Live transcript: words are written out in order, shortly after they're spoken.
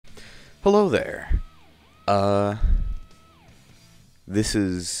Hello there. Uh, this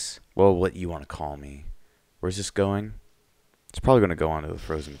is, well, what you want to call me. Where's this going? It's probably going to go onto the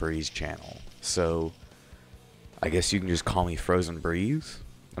Frozen Breeze channel. So, I guess you can just call me Frozen Breeze.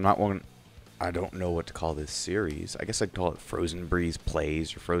 I don't know what to call this series. I guess I'd call it Frozen Breeze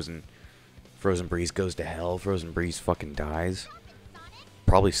Plays, or Frozen Breeze Goes to Hell, Frozen Breeze Fucking Dies.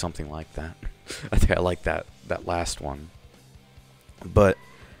 Probably something like that. I think I like that last one. But,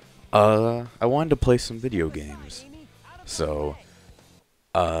 I wanted to play some video games. So,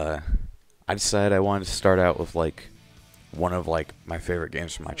 I decided I wanted to start out with, one of, my favorite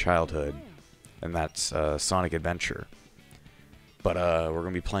games from my childhood. And that's, Sonic Adventure. But, we're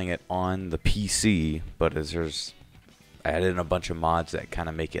gonna be playing it on the PC, but I added in a bunch of mods that kind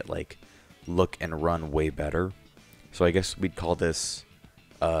of make it, look and run way better. So I guess we'd call this,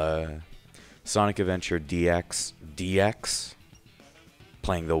 Sonic Adventure DX,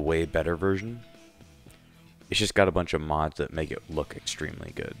 playing the way better version. It's just got a bunch of mods that make it look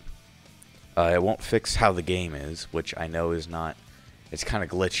extremely good. It won't fix how the game is, which I know is not, it's kind of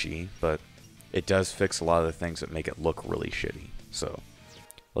glitchy, but it does fix a lot of the things that make it look really shitty. So,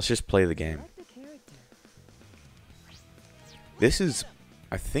 let's just play the game.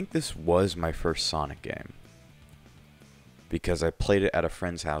 I think this was my first Sonic game. Because I played it at a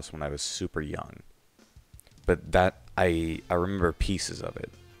friend's house when I was super young. But I remember pieces of it.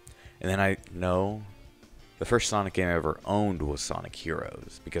 And then I know the first Sonic game I ever owned was Sonic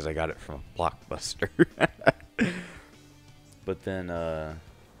Heroes, because I got it from a Blockbuster. But then,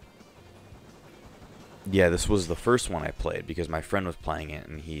 yeah, this was the first one I played, because my friend was playing it,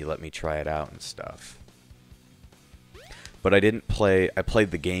 and he let me try it out and stuff. But I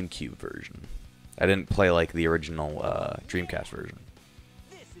played the GameCube version. I didn't play, the original, Dreamcast version.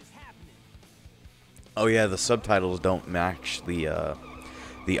 Oh yeah, the subtitles don't match the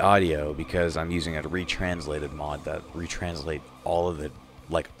audio, because I'm using a retranslated mod that retranslate all of the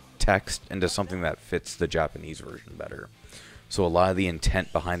text into something that fits the Japanese version better. So a lot of the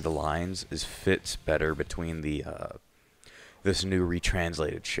intent behind the lines fits better between the this new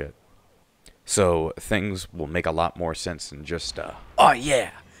retranslated shit. So things will make a lot more sense than just oh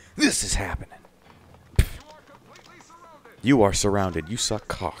yeah, this is happening. You are surrounded. You suck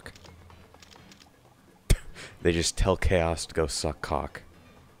cock. They just tell Chaos to go suck cock.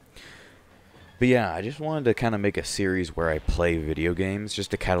 But yeah, I just wanted to kind of make a series where I play video games, just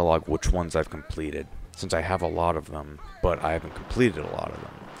to catalog which ones I've completed, since I have a lot of them, but I haven't completed a lot of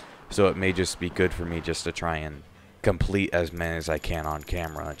them. So it may just be good for me just to try and complete as many as I can on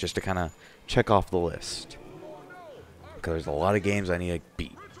camera, just to kind of check off the list. Because there's a lot of games I need to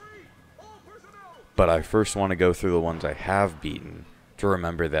beat. But I first want to go through the ones I have beaten, to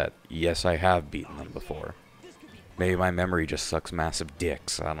remember that, yes, I have beaten them before. Maybe my memory just sucks massive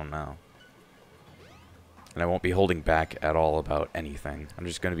dicks, I don't know. And I won't be holding back at all about anything. I'm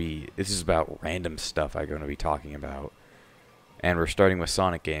just going to be, this is about random stuff I'm going to be talking about. And we're starting with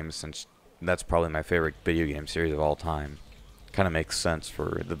Sonic games, since that's probably my favorite video game series of all time. Kind of makes sense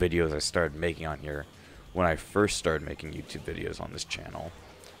for the videos I started making on here when I first started making YouTube videos on this channel.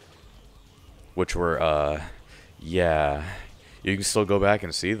 Which were, yeah, you can still go back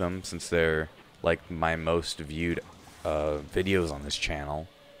and see them, since they're, my most viewed, videos on this channel.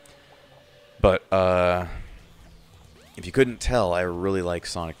 But, if you couldn't tell, I really like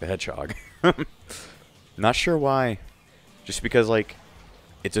Sonic the Hedgehog. Not sure why. Just because,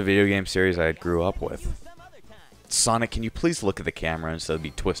 it's a video game series I grew up with. Sonic, can you please look at the camera instead of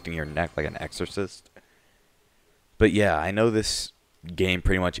be twisting your neck like an exorcist? But yeah, I know this game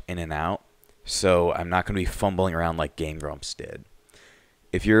pretty much in and out, so I'm not going to be fumbling around like Game Grumps did.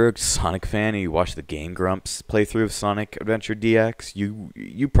 If you're a Sonic fan and you watch the Game Grumps playthrough of Sonic Adventure DX,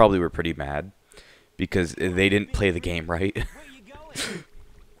 you probably were pretty mad, because they didn't play the game right.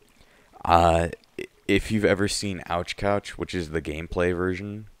 If you've ever seen Ouch Couch, which is the gameplay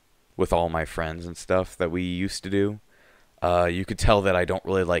version, with all my friends and stuff that we used to do, you could tell that I don't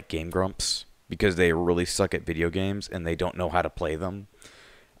really like Game Grumps, because they really suck at video games and they don't know how to play them.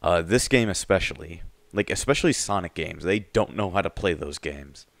 This game especially. Especially Sonic games. They don't know how to play those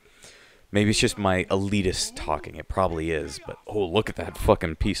games. Maybe it's just my elitist talking. It probably is. But, oh, look at that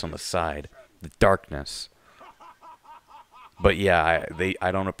fucking piece on the side. The darkness. But, yeah,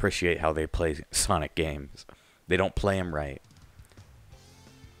 I don't appreciate how they play Sonic games. They don't play them right.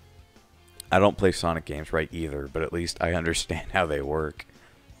 I don't play Sonic games right either, but at least I understand how they work.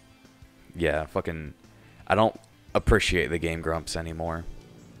 Yeah, fucking, I don't appreciate the Game Grumps anymore.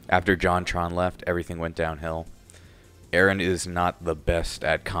 After JonTron left, everything went downhill. Aaron is not the best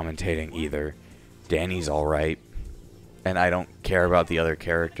at commentating either. Danny's alright. And I don't care about the other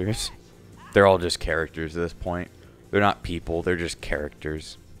characters. They're all just characters at this point. They're not people, they're just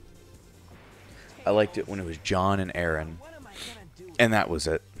characters. I liked it when it was John and Aaron. And that was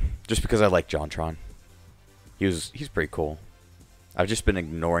it. Just because I like JonTron. He's pretty cool. I've just been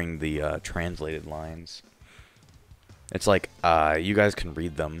ignoring the translated lines. It's like, you guys can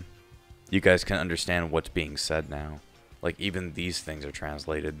read them. You guys can understand what's being said now. Like, even these things are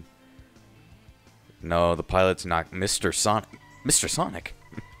translated. No, the pilot's not Mr. Sonic. Mr. Sonic?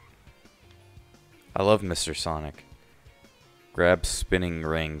 I love Mr. Sonic. Grab spinning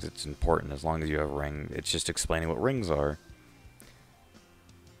rings. It's important as long as you have a ring. It's just explaining what rings are.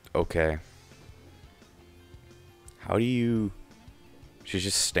 Okay. How do you... She's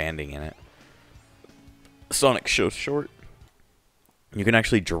just standing in it. Sonic so short. You can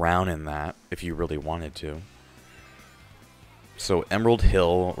actually drown in that if you really wanted to. So Emerald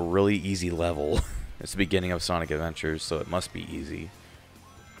Hill, really easy level. It's the beginning of Sonic Adventures, so it must be easy.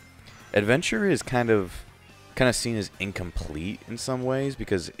 Adventure is kind of seen as incomplete in some ways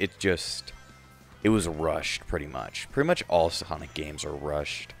because it was rushed pretty much. Pretty much all Sonic games are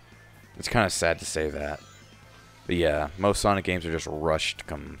rushed. It's kind of sad to say that. But yeah, most Sonic games are just rushed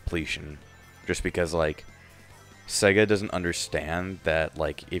completion. Just because, like, Sega doesn't understand that,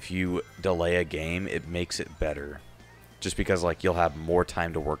 like, if you delay a game, it makes it better. Just because, like, you'll have more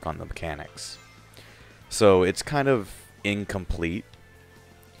time to work on the mechanics. So, it's kind of incomplete.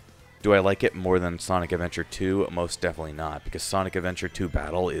 Do I like it more than Sonic Adventure 2? Most definitely not, because Sonic Adventure 2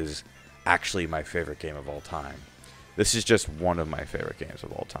 Battle is actually my favorite game of all time. This is just one of my favorite games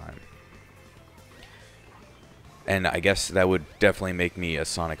of all time. And I guess that would definitely make me a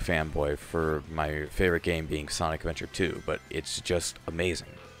Sonic fanboy for my favorite game being Sonic Adventure 2, but it's just amazing.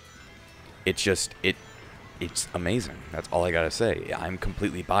 It's amazing. That's all I gotta say. I'm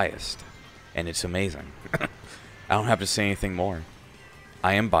completely biased, and it's amazing. I don't have to say anything more.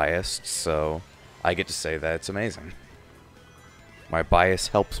 I am biased, so I get to say that it's amazing. My bias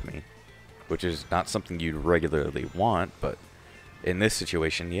helps me, which is not something you'd regularly want, but in this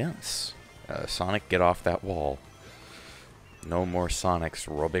situation, yes. Sonic, get off that wall. No more Sonics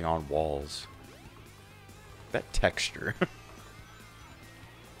rubbing on walls. That texture.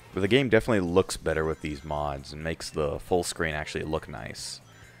 But the game definitely looks better with these mods and makes the full screen actually look nice.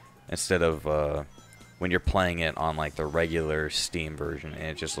 Instead of when you're playing it on like the regular Steam version and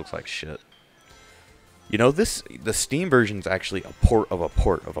it just looks like shit. You know, the Steam version is actually a port of a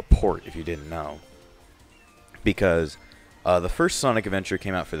port of a port, if you didn't know. Because the first Sonic Adventure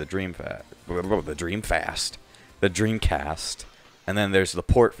came out for the Dreamcast, and then there's the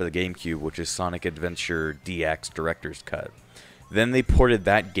port for the GameCube, which is Sonic Adventure DX Director's Cut. Then they ported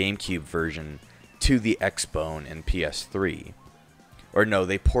that GameCube version to the Xbone and PS3. Or no,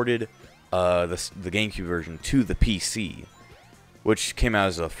 they ported the GameCube version to the PC, which came out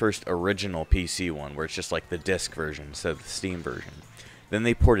as the first original PC one, where it's just like the disc version instead of the Steam version. Then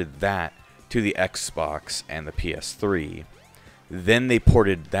they ported that to the Xbox and the PS3. Then they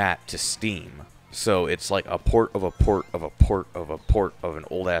ported that to Steam. So it's like a port of a port of a port of a port of an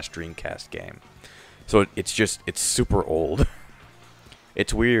old-ass Dreamcast game. So it's super old.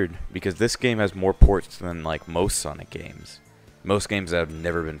 It's weird, because this game has more ports than, like, most Sonic games. Most games that have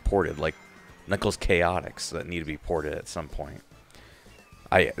never been ported, like Knuckles Chaotix, that need to be ported at some point.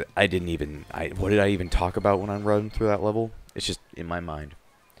 What did I even talk about when I'm running through that level? It's just in my mind.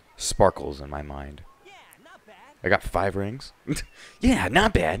 Sparkles in my mind. Yeah, not bad. I got 5 rings. Yeah,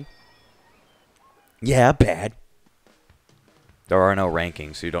 not bad. Yeah, bad. There are no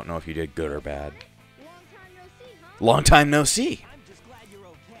rankings, so you don't know if you did good or bad. Long time no see. I'm just glad you're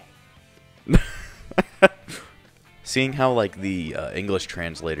okay. Seeing how like the English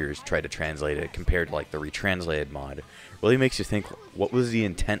translators try to translate it compared to like the retranslated mod really makes you think, what was the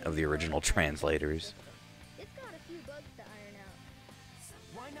intent of the original translators? It's got a few bugs to iron out.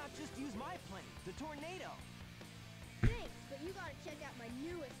 Why not just use my plane, the Tornado? Thanks, but you gotta check out my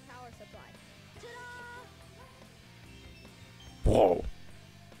newest power supply. Ta-da! Whoa.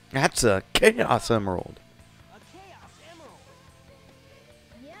 That's a Chaos Emerald. A Chaos Emerald.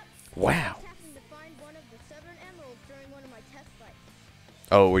 Yep. Wow. I just happened to find one of the 7 emeralds during one of my test fights.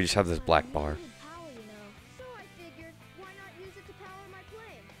 Oh, we just have this black bar. Power, you know. So I figured, why not use it to power my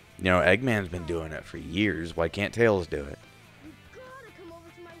plane? You know, Eggman's been doing it for years. Why can't Tails do it? You gotta come over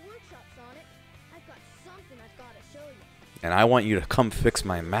to my workshop, Sonic. I've got something I've gotta show you. And I want you to come fix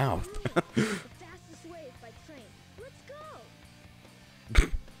my mouth. The fastest way is by train. Let's go.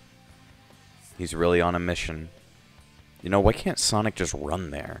 He's really on a mission. You know, why can't Sonic just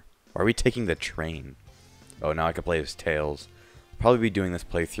run there? Why are we taking the train? Oh, now I can play as Tails. Probably be doing this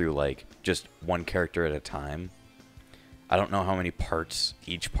playthrough, like, just one character at a time. I don't know how many parts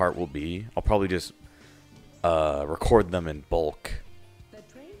each part will be. I'll probably just record them in bulk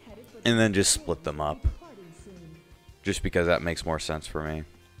and then just split them up. Just because that makes more sense for me.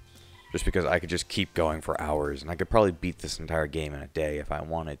 Just because I could just keep going for hours, and I could probably beat this entire game in a day if I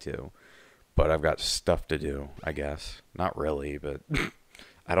wanted to. But I've got stuff to do, I guess. Not really, but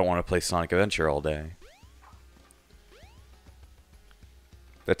I don't want to play Sonic Adventure all day.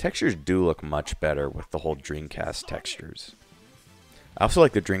 The textures do look much better with the whole Dreamcast textures. I also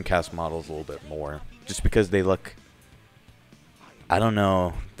like the Dreamcast models a little bit more, just because they look, I don't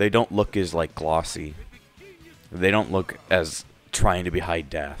know, they don't look as like glossy. They don't look as trying to be high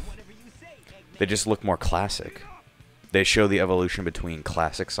def. They just look more classic. They show the evolution between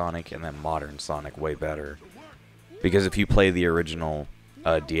classic Sonic and then modern Sonic way better. Because if you play the original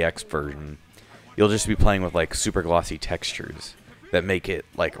DX version, you'll just be playing with like super glossy textures that make it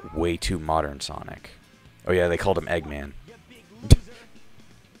like way too modern Sonic. Oh yeah, they called him Eggman.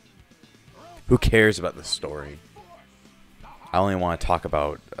 Who cares about the story? I only want to talk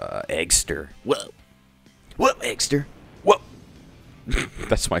about Eggster. Whoa. Whoa, Eggster. Whoa.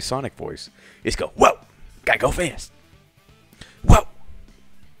 That's my Sonic voice. Just go, whoa. Gotta go fast. Whoa.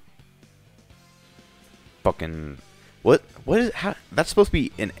 Fucking. What is. How, that's supposed to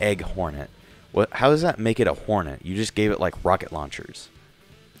be an egg hornet. How does that make it a hornet? You just gave it like rocket launchers.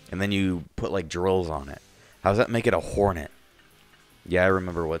 And then you put like drills on it. How does that make it a hornet? Yeah, I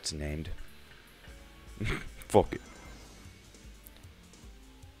remember what's named. Fuck it.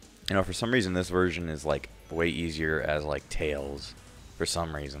 You know, for some reason this version is like way easier as like Tails. For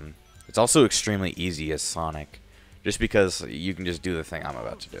some reason. It's also extremely easy as Sonic. Just because you can just do the thing I'm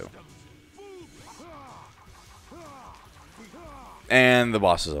about to do. And the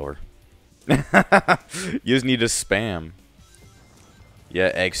boss is over. You just need to spam.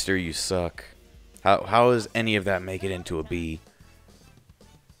 Yeah, Eggster, you suck. How does any of that make it into a B?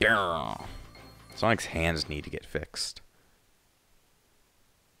 Sonic's hands need to get fixed.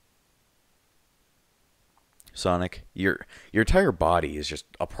 Sonic, your entire body is just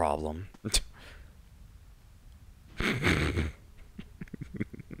a problem.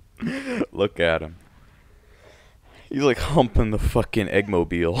 Look at him. He's like humping the fucking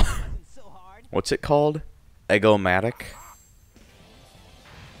Eggmobile. What's it called? Eggomatic?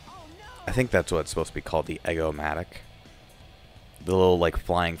 I think that's what it's supposed to be called, the Eggomatic. The little like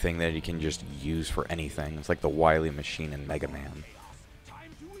flying thing that you can just use for anything. It's like the Wily machine in Mega Man.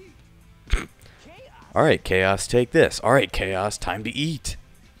 Alright, Chaos, take this. Alright, Chaos, time to eat.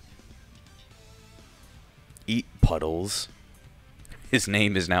 Eat, Puddles. His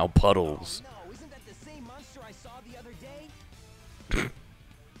name is now Puddles. Oh, no, isn't that the same monster I saw the other day?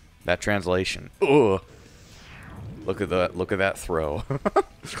 That translation. Ugh. Look at that throw.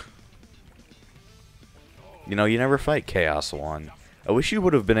 You know, you never fight Chaos 1. I wish you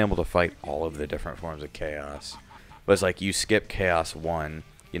would have been able to fight all of the different forms of Chaos. But it's like you skip Chaos 1.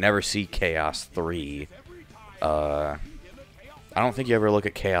 You never see Chaos 3. I don't think you ever look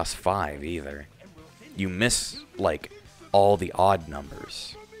at Chaos 5 either. You miss, like, all the odd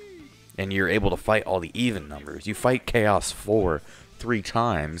numbers. And you're able to fight all the even numbers. You fight Chaos 4 3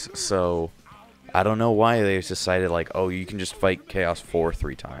 times, so I don't know why they decided, like, oh, you can just fight Chaos 4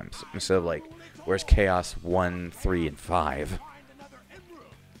 3 times. Instead of, like, where's Chaos 1, 3, and 5?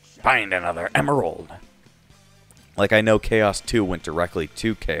 Find another emerald! Like, I know Chaos 2 went directly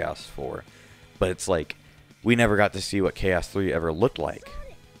to Chaos 4, but it's like, we never got to see what Chaos 3 ever looked like.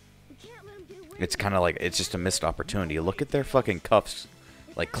 It's kind of like, it's just a missed opportunity. Look at their fucking cuffs,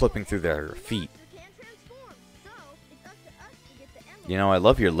 like, clipping through their feet. You know, I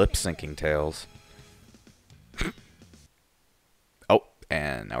love your lip-syncing, Tails. Oh,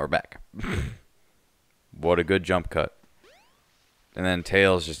 and now we're back. What a good jump cut. And then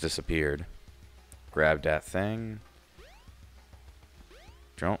Tails just disappeared. Grab that thing.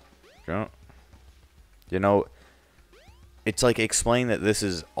 Jump. Jump. You know, it's like, explain that this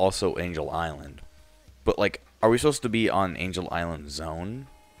is also Angel Island. But, like, are we supposed to be on Angel Island Zone?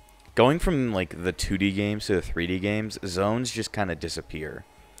 Going from, like, the 2D games to the 3D games, zones just kind of disappear.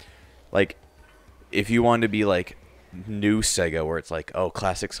 Like, if you wanted to be, like, new Sega, where it's like, oh,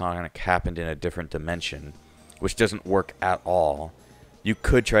 classic Sonic happened in a different dimension, which doesn't work at all. You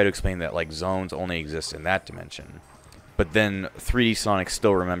could try to explain that, like, zones only exist in that dimension. But then 3D Sonic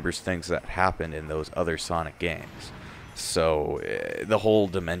still remembers things that happened in those other Sonic games. So, the whole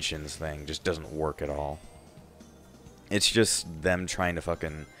dimensions thing just doesn't work at all. It's just them trying to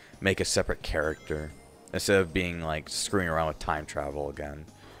fucking make a separate character, instead of being, like, screwing around with time travel again.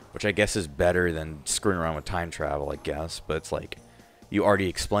 Which I guess is better than screwing around with time travel, I guess. But it's like, you already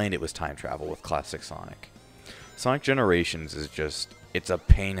explained it was time travel with classic Sonic. Sonic Generations is just, it's a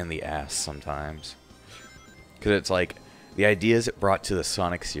pain in the ass sometimes. Because it's like, the ideas it brought to the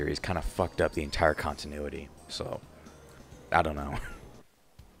Sonic series kind of fucked up the entire continuity. So, I don't know.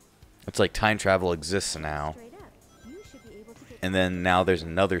 It's like time travel exists now. And then now there's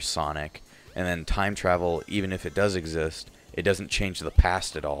another Sonic. And then time travel, even if it does exist, it doesn't change the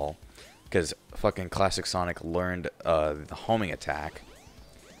past at all. Because fucking Classic Sonic learned the homing attack.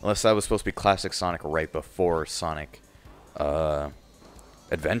 Unless that was supposed to be Classic Sonic right before Sonic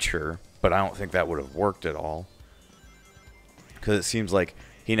Adventure. But I don't think that would have worked at all. Because it seems like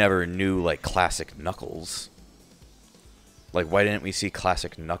he never knew, like, Classic Knuckles. Like, why didn't we see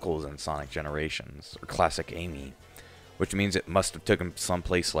Classic Knuckles in Sonic Generations? Or Classic Amy? Which means it must have took him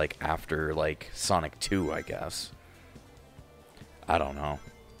someplace, like, after, like, Sonic 2, I guess. I don't know.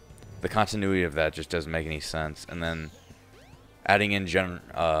 The continuity of that just doesn't make any sense. And then adding in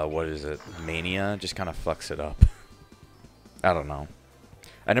what is it? Mania just kind of fucks it up. I don't know.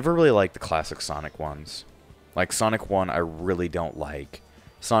 I never really liked the classic Sonic ones. Like, Sonic 1, I really don't like.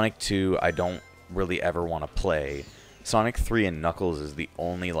 Sonic 2, I don't really ever want to play. Sonic 3 and Knuckles is the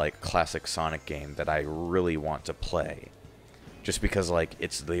only, like, classic Sonic game that I really want to play. Just because, like,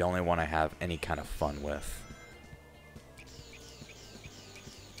 it's the only one I have any kind of fun with.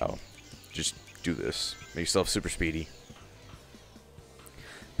 Oh. Just do this. Make yourself super speedy.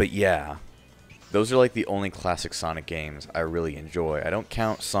 But yeah. Those are, like, the only classic Sonic games I really enjoy. I don't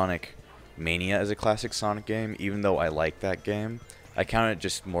count Sonic Mania as a classic Sonic game, even though I like that game. I count it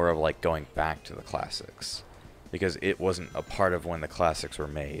just more of, like, going back to the classics. Because it wasn't a part of when the classics were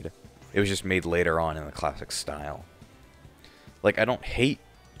made. It was just made later on in the classic style. Like, I don't hate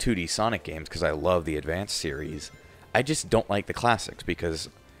 2D Sonic games because I love the Advanced series. I just don't like the classics because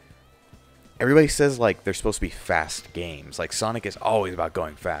everybody says, like, they're supposed to be fast games. Like, Sonic is always about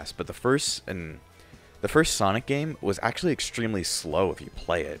going fast. But the first Sonic game was actually extremely slow if you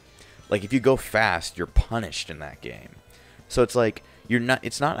play it. Like, if you go fast, you're punished in that game. So it's like,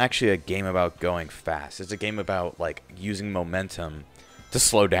 it's not actually a game about going fast. It's a game about, like, using momentum to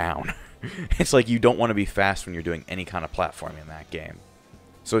slow down. It's like you don't want to be fast when you're doing any kind of platforming in that game.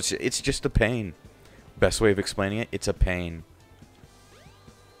 So it's just a pain. Best way of explaining it, it's a pain.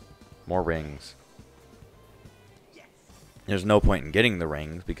 More rings. There's no point in getting the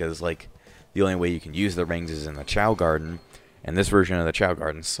rings because, like, the only way you can use the rings is in the Chow Garden, and this version of the Chow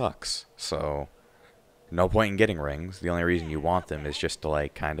Garden sucks. So, no point in getting rings. The only reason you want them is just to,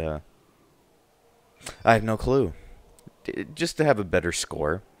 like, kind of... I have no clue. Just to have a better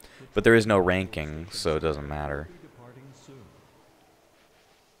score. But there is no ranking, so it doesn't matter.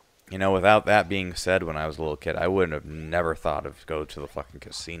 You know, without that being said, when I was a little kid, I wouldn't have never thought of go to the fucking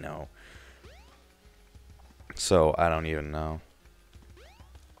casino. So, I don't even know.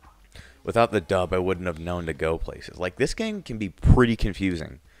 Without the dub, I wouldn't have known to go places. Like, this game can be pretty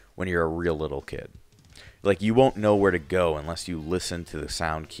confusing when you're a real little kid. Like, you won't know where to go unless you listen to the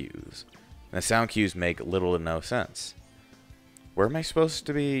sound cues. And the sound cues make little to no sense. Where am I supposed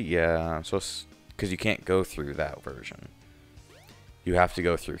to be? Yeah, I'm supposed... Because you can't go through that version. You have to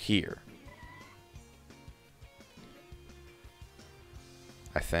go through here.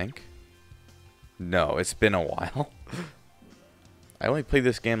 I think. No, it's been a while. I only played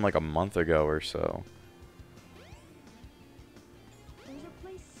this game like a month ago or so.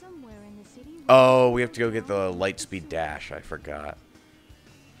 Oh, we have to go get the Lightspeed Dash. I forgot.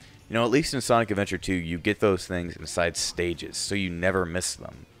 You know, at least in Sonic Adventure 2, you get those things inside stages, so you never miss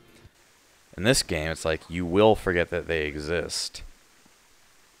them. In this game, it's like, you will forget that they exist.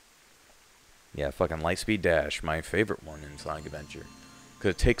 Yeah, fucking Lightspeed Dash, my favorite one in Sonic Adventure.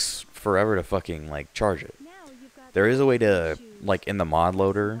 Because it takes forever to fucking, like, charge it. There is a way to, like, in the mod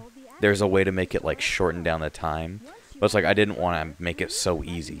loader, there's a way to make it, like, shorten down the time. But it's like, I didn't want to make it so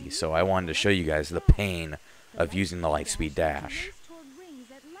easy, so I wanted to show you guys the pain of using the Lightspeed Dash.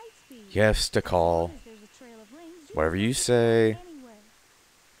 Yes, to call. Whatever you say.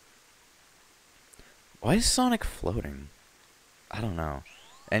 Why is Sonic floating? I don't know.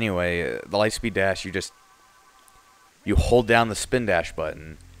 Anyway, the Lightspeed Dash, you hold down the spin dash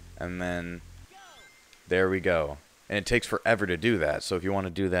button, and then there we go. And it takes forever to do that, so if you want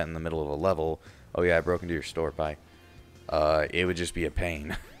to do that in the middle of a level, oh yeah, I broke into your store, bye. It would just be a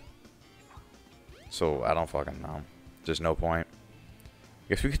pain. So, I don't fucking know. There's no point.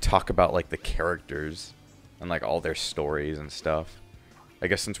 I guess we could talk about, like, the characters and, like, all their stories and stuff. I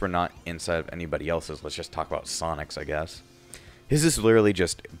guess since we're not inside of anybody else's, let's just talk about Sonic's, I guess. His is literally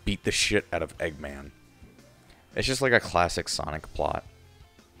just beat the shit out of Eggman. It's just like a classic Sonic plot.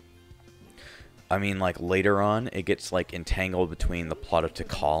 I mean, like, later on, it gets, like, entangled between the plot of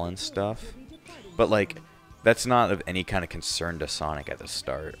Tikal and stuff. But, like, That's not of any kind of concern to Sonic at the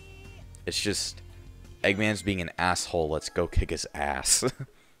start. It's just Eggman's being an asshole. Let's go kick his ass.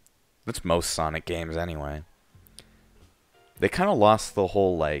 That's most Sonic games anyway. They kind of lost the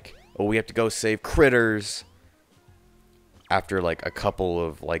whole, like, oh, we have to go save critters after, like, a couple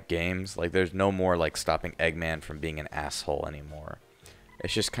of, like, games. Like, there's no more, like, stopping Eggman from being an asshole anymore.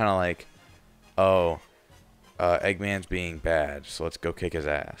 It's just kind of like, oh, Eggman's being bad, so let's go kick his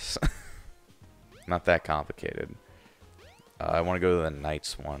ass. Not that complicated. I want to go to the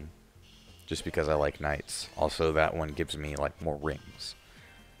Knights one, just because I like Knights. Also, that one gives me, like, more rings.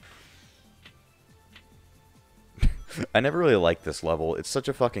 I never really liked this level. It's such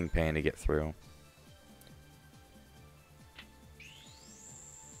a fucking pain to get through.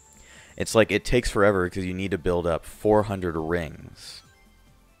 It's like it takes forever because you need to build up 400 rings.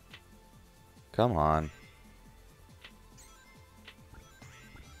 Come on.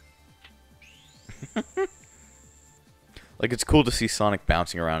 Like, it's cool to see Sonic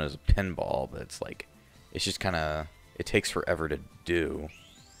bouncing around as a pinball, but it's like, it's just kind of, it takes forever to do.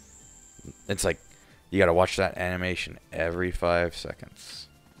 It's like, you gotta watch that animation every 5 seconds.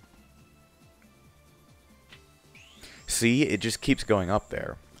 See, it just keeps going up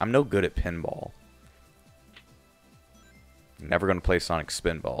there. I'm no good at pinball. Never gonna play Sonic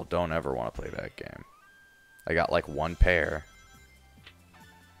Spinball. Don't ever want to play that game. I got like 1 pair.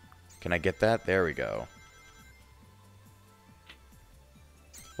 Can I get that? There we go.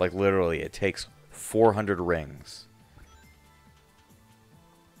 Like, literally, it takes 400 rings.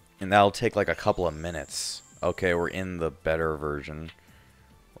 And that'll take like a couple of minutes. Okay, we're in the better version.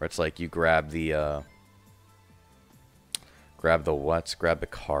 Where it's like you grab the, grab the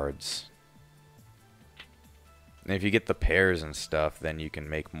cards. And if you get the pairs and stuff, then you can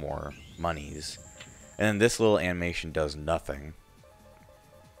make more monies. And then this little animation does nothing.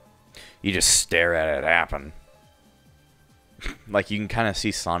 You just stare at it happen. Like, you can kind of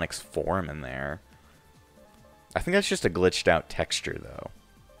see Sonic's form in there. I think that's just a glitched out texture, though.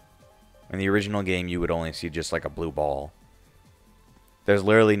 In the original game, you would only see just like a blue ball. There's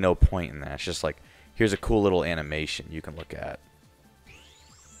literally no point in that. It's just like, here's a cool little animation you can look at.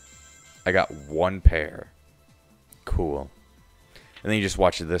 I got 1 pair. Cool. And then you just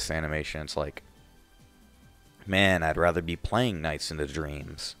watch this animation. It's like, man, I'd rather be playing Nights into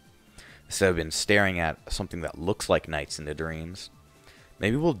Dreams instead of been staring at something that looks like Nights into Dreams.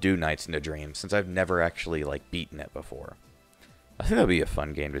 Maybe we'll do Nights into Dreams, since I've never actually like beaten it before. I think that would be a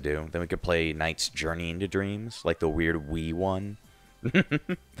fun game to do. Then we could play Knight's Journey into Dreams, like the weird Wii one.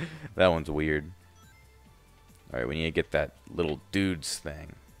 That one's weird. Alright, we need to get that little dude's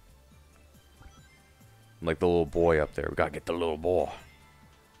thing. Like the little boy up there. We gotta get the little boy.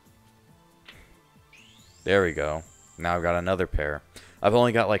 There we go. Now I've got another pair. I've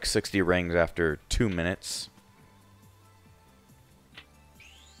only got like 60 rings after 2 minutes.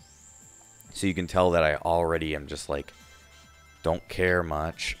 So you can tell that I already am just like, don't care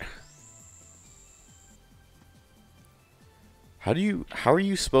much. How are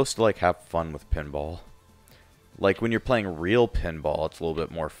you supposed to like have fun with pinball? Like, when you're playing real pinball, it's a little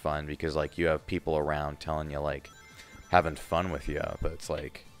bit more fun because like you have people around telling you like having fun with you, but it's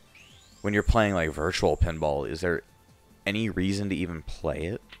like when you're playing like virtual pinball, is there any reason to even play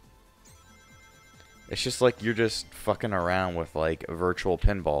it? It's just like you're just fucking around with like a virtual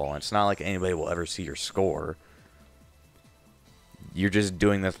pinball, and it's not like anybody will ever see your score. You're just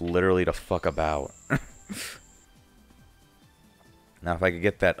doing this literally to fuck about. Now, if I could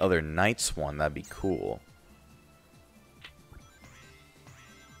get that other Knights one, that'd be cool.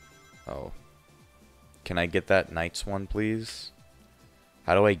 Oh. Can I get that Knights one, please?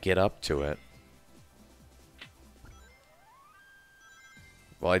 How do I get up to it?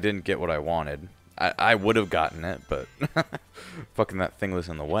 Well, I didn't get what I wanted. I would have gotten it, but fucking that thing was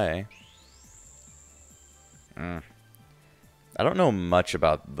in the way. I don't know much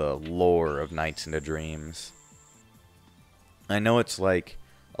about the lore of Nights into Dreams. I know it's like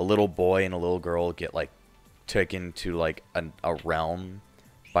a little boy and a little girl get like taken to like a realm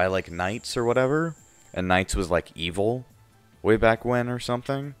by like knights or whatever, and knights was like evil way back when or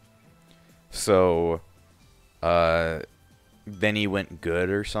something. So then he went good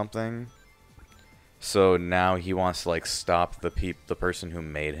or something. So now he wants to like stop the person who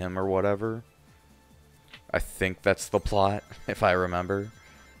made him or whatever. I think that's the plot, if I remember.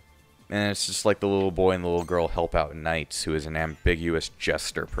 And it's just like the little boy and the little girl help out Knights, who is an ambiguous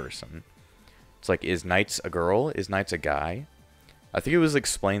jester person. It's like, is Knights a girl? Is Knights a guy? I think it was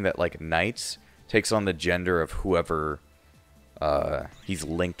explained that like Knights takes on the gender of whoever he's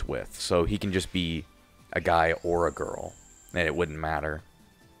linked with. So he can just be a guy or a girl, and it wouldn't matter.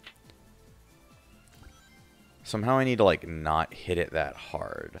 Somehow I need to, like, not hit it that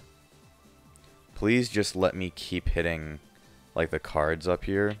hard. Please just let me keep hitting, like, the cards up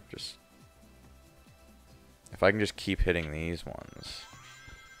here. Just... If I can just keep hitting these ones.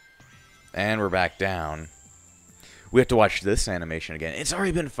 And we're back down. We have to watch this animation again. It's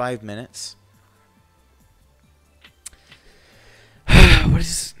already been 5 minutes. What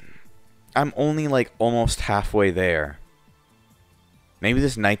is... I'm only, like, almost halfway there. Maybe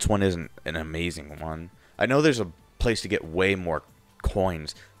this Knights one isn't an amazing one. I know there's a place to get way more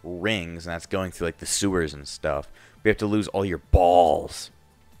coins, rings, and that's going through, like, the sewers and stuff. But you have to lose all your balls.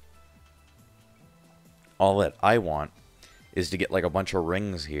 All that I want is to get, like, a bunch of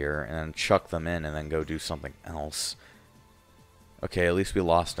rings here and then chuck them in and then go do something else. Okay, at least we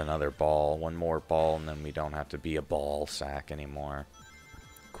lost another ball. One more ball, and then we don't have to be a ball sack anymore.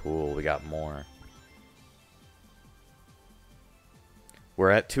 Cool, we got more.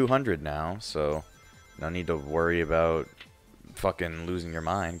 We're at 200 now, so no need to worry about fucking losing your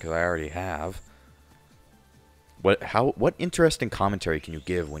mind, because I already have. What interesting commentary can you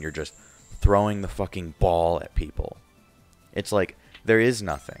give when you're just throwing the fucking ball at people? It's like, there is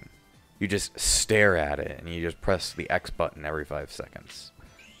nothing. You just stare at it, and you just press the X button every 5 seconds.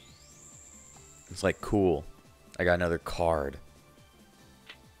 It's like, cool. I got another card.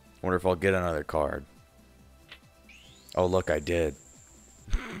 Wonder if I'll get another card. Oh, look, I did.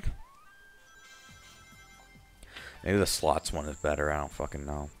 Maybe the slots one is better. I don't fucking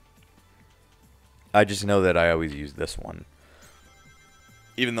know. I just know that I always use this one.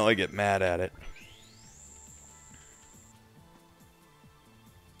 Even though I get mad at it.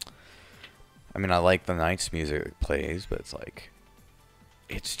 I mean, I like the Knights music it plays, but it's like...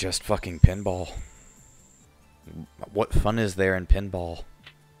 It's just fucking pinball. What fun is there in pinball?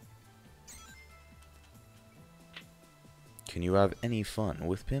 Can you have any fun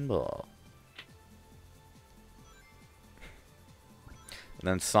with pinball? And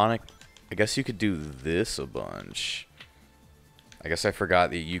then Sonic, I guess you could do this a bunch. I guess I forgot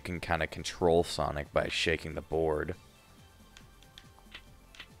that you can kind of control Sonic by shaking the board.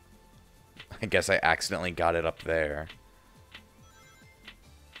 I guess I accidentally got it up there.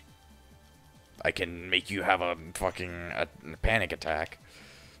 I can make you have a fucking panic attack.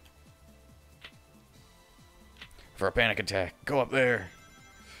 For a panic attack, go up there.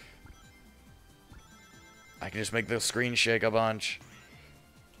 I can just make the screen shake a bunch.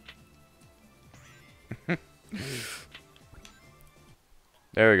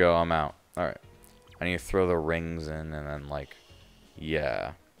 There we go, I'm out. Alright. I need to throw the rings in and then, like,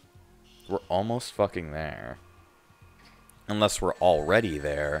 yeah. We're almost fucking there. Unless we're already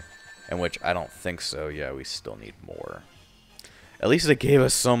there, in which I don't think so. Yeah, we still need more. At least it gave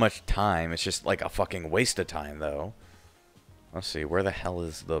us so much time. It's just like a fucking waste of time, though. Let's see, where the hell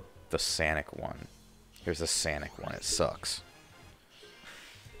is the Sonic one? Here's the Sonic one. It sucks.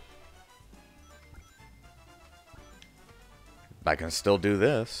 I can still do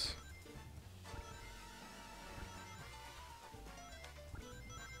this.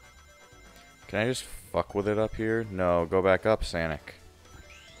 Can I just fuck with it up here? No, go back up, Sonic.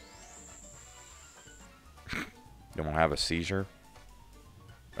 You won't have a seizure?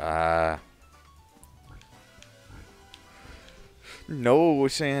 Ah. No,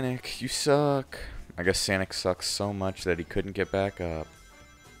 Sonic, you suck. I guess Sonic sucks so much that he couldn't get back up.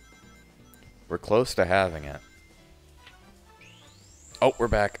 We're close to having it. Oh, we're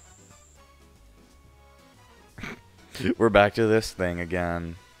back. We're back to this thing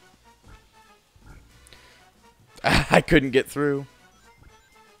again. I couldn't get through.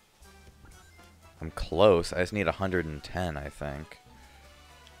 I'm close. I just need 110, I think.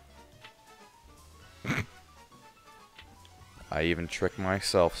 I even trick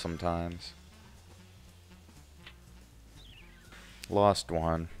myself sometimes. Lost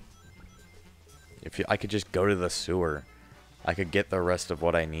one. I could just go to the sewer. I could get the rest of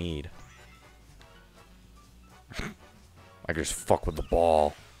what I need. I just fuck with the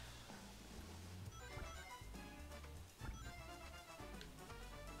ball.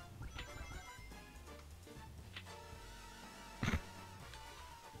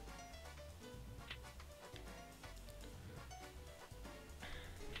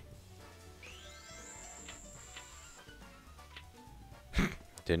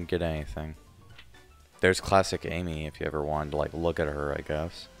 Didn't get anything. There's classic Amy if you ever wanted to like look at her, I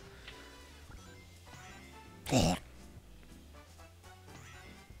guess.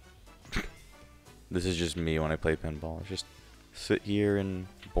 This is just me when I play pinball. Just sit here in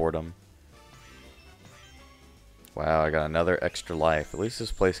boredom. Wow, I got another extra life. At least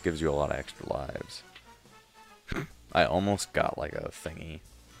this place gives you a lot of extra lives. I almost got like a thingy.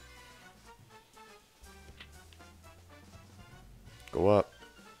 Go up.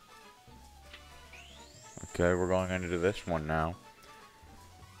 Okay, we're going into this one now.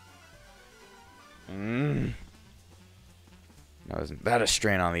 Now, isn't that a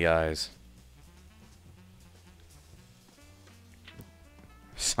strain on the eyes?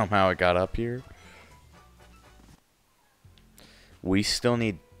 Somehow it got up here. We still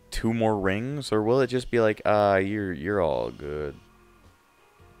need 2 more rings, or will it just be like, you're all good?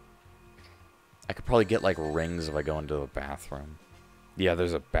 I could probably get like rings if I go into a bathroom. Yeah,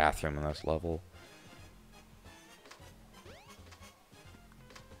 there's a bathroom in this level.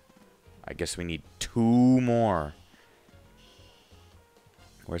 I guess we need 2 more.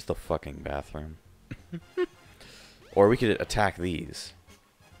 Where's the fucking bathroom? Or we could attack these.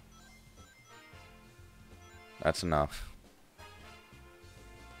 That's enough.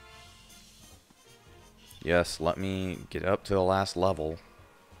 Yes, let me get up to the last level.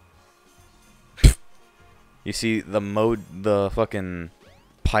 You see, the fucking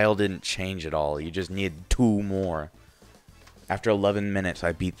pile didn't change at all. You just need 2 more. After 11 minutes,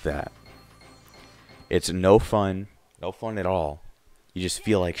 I beat that. It's no fun. No fun at all. You just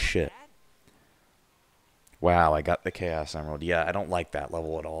feel like shit. Wow, I got the Chaos Emerald. Yeah, I don't like that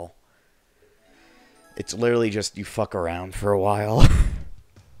level at all. It's literally just you fuck around for a while.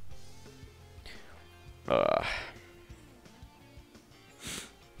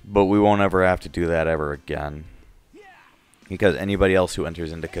 But we won't ever have to do that ever again. Because anybody else who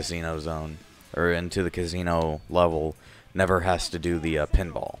enters into Casino Zone, or into the casino level, never has to do the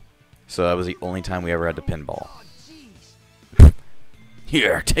pinball. So that was the only time we ever had to pinball.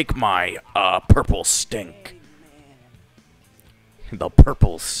 Here, take my purple stink. The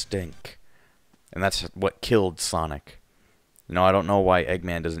purple stink. And that's what killed Sonic. No, I don't know why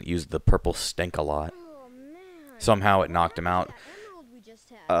Eggman doesn't use the purple stink a lot. Somehow it knocked him out.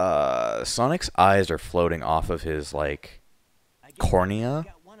 Sonic's eyes are floating off of his, like, cornea.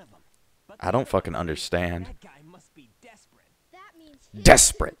 I don't fucking understand.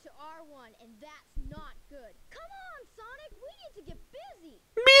 Desperate.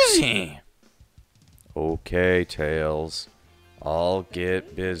 Busy. Okay, Tails. I'll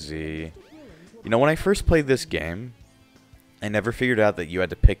get busy. You know, when I first played this game, I never figured out that you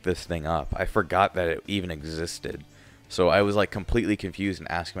had to pick this thing up. I forgot that it even existed. So I was like completely confused and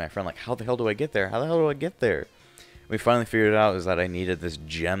asking my friend, like, how the hell do I get there? How the hell do I get there? We finally figured it out is that I needed this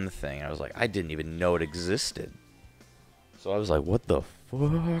gem thing. I was like, I didn't even know it existed. So I was like, what the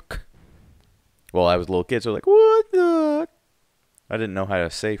fuck? Well, I was a little kid, so I was like, what the? I didn't know how to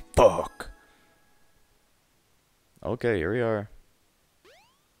say fuck. Okay, here we are.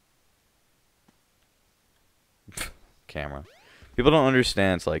 Camera. People don't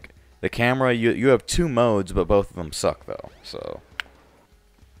understand. It's like the camera. You have 2 modes, but both of them suck though. So,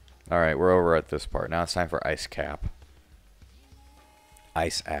 all right, we're over at this part. Now it's time for Ice Cap.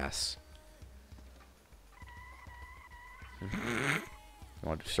 Ice ass. You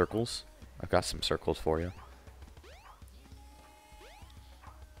want to do circles? I've got some circles for you.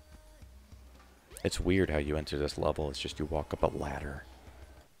 It's weird how you enter this level. It's just you walk up a ladder.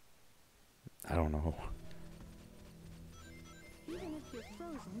 I don't know. Even if you're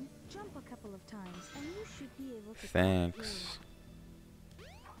frozen, jump a couple of times and you should be able to. Thanks.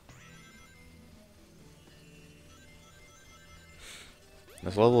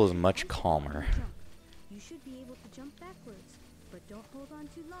 This level is much calmer. You should be able to jump backwards, but don't hold on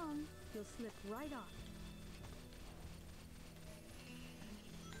too long. You'll slip right off.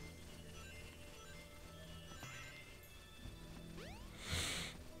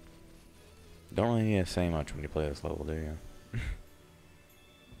 Don't really need to say much when you play this level, do you?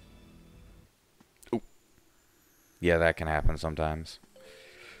 Ooh. Yeah, that can happen sometimes.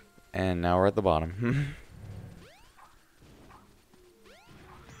 And now we're at the bottom.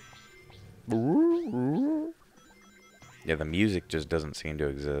 Yeah, the music just doesn't seem to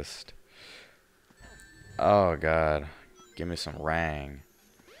exist. Oh, God. Give me some rang.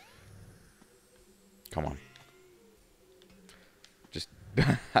 Come on. Just,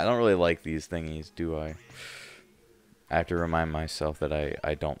 I don't really like these thingies, do I? I have to remind myself that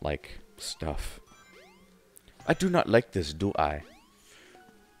I don't like stuff. I do not like this, do I?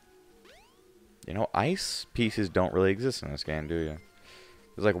 You know, ice pieces don't really exist in this game, do you?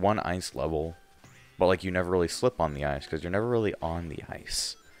 There's like one ice level, but like you never really slip on the ice because you're never really on the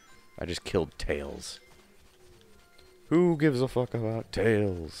ice. I just killed Tails. Who gives a fuck about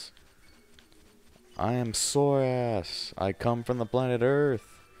Tails? I am Sorass. I come from the planet Earth.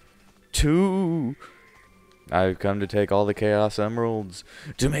 2. I've come to take all the Chaos Emeralds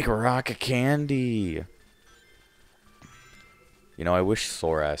to make rock candy. You know, I wish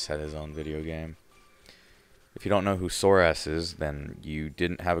Sorass had his own video game. If you don't know who Soras is, then you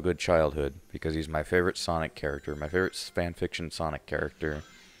didn't have a good childhood, because he's my favorite Sonic character, my favorite fanfiction Sonic character.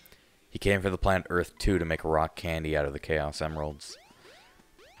 He came from the planet Earth 2 to make rock candy out of the Chaos Emeralds.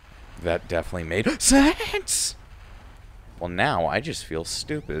 That definitely made sense! Well, now I just feel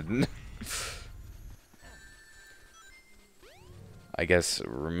stupid. I guess,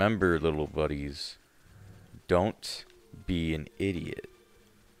 remember, little buddies, don't be an idiot.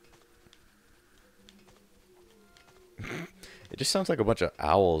 It just sounds like a bunch of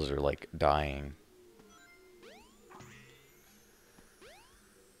owls are, like, dying.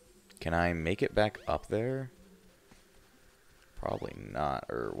 Can I make it back up there? Probably not.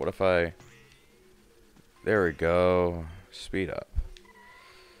 Or what if I... There we go. Speed up.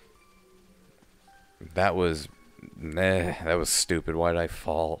 That was... that was stupid. Why did I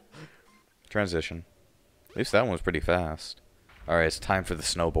fall? Transition. At least that one was pretty fast. Alright, it's time for the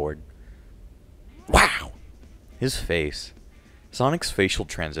snowboard. Wow! His face. Sonic's facial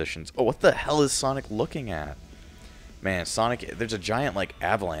transitions. Oh, what the hell is Sonic looking at? Man, Sonic, there's a giant, like,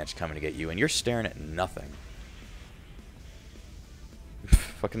 avalanche coming to get you, and you're staring at nothing.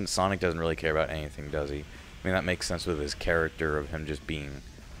 Fucking Sonic doesn't really care about anything, does he? I mean, that makes sense with his character of him just being,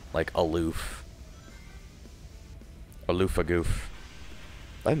 like, aloof. Aloof-a-goof.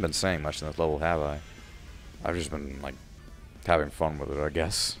 I haven't been saying much in this level, have I? I've just been, like, having fun with it, I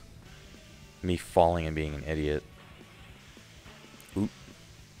guess. Me falling and being an idiot. Oop.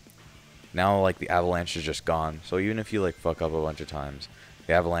 Now, like, the avalanche is just gone. So even if you, like, fuck up a bunch of times,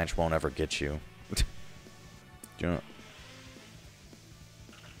 the avalanche won't ever get you. Do you know?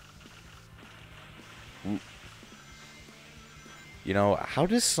 Oop. You know, how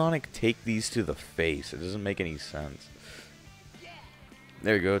does Sonic take these to the face? It doesn't make any sense.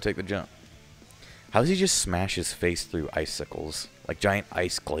 There you go, take the jump. How does he just smash his face through icicles? Like giant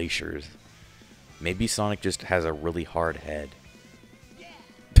ice glaciers. Maybe Sonic just has a really hard head.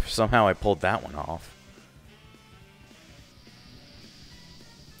 Somehow I pulled that one off.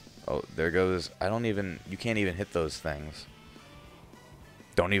 Oh, there goes... I don't even... You can't even hit those things.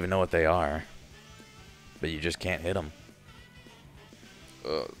 Don't even know what they are. But you just can't hit them.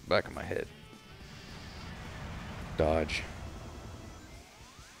 Back of my head. Dodge.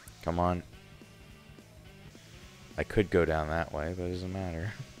 Come on. I could go down that way, but it doesn't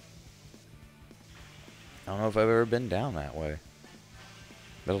matter. I don't know if I've ever been down that way.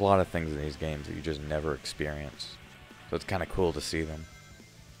 There's a lot of things in these games that you just never experience. So it's kind of cool to see them.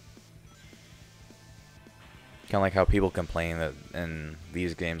 Kind of like how people complain that in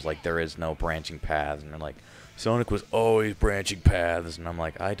these games, like, there is no branching paths. And they're like, Sonic was always branching paths. And I'm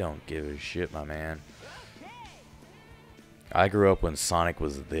like, I don't give a shit, my man. I grew up when Sonic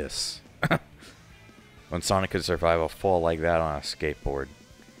was this. When Sonic could survive a fall like that on a skateboard.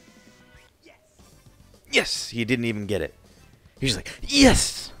 Yes! He didn't even get it. He was like,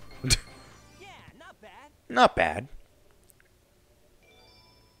 yes! Yeah, not bad. Not bad.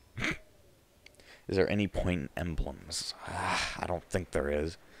 Is there any point in emblems? I don't think there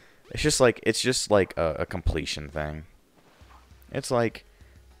is. It's just like a completion thing. It's like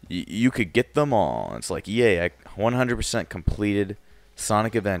you could get them all. It's like, yay, I 100% completed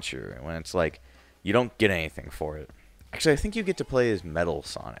Sonic Adventure. When it's like you don't get anything for it. Actually, I think you get to play as Metal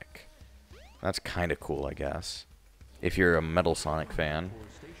Sonic. That's kind of cool, I guess. If you're a Metal Sonic fan.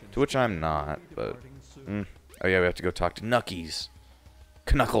 To which I'm not, but... Oh yeah, we have to go talk to Knuckies.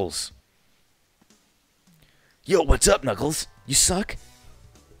 Knuckles. Yo, what's up, Knuckles? You suck?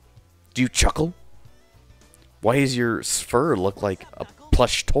 Do you chuckle? Why does your fur look like a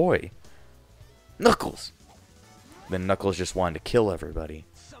plush toy? Knuckles! Then Knuckles just wanted to kill everybody.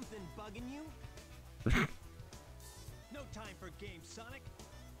 Something bugging you? No time for games, Sonic.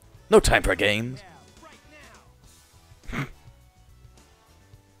 No time for games. Yeah, right now.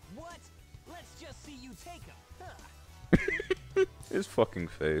 What? Let's just see you take him. Huh. His fucking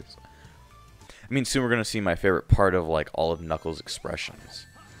face. I mean, soon we're gonna see my favorite part of, like, all of Knuckles' expressions.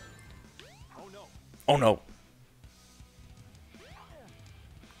 Oh no. Oh no!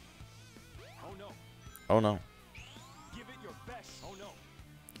 Oh no. Oh no. Give it your best. Oh no.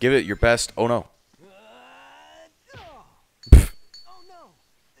 Give it your best. Oh no. Oh no.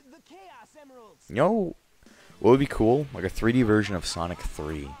 The Chaos Emeralds. Yo, what would be cool? Like a 3D version of Sonic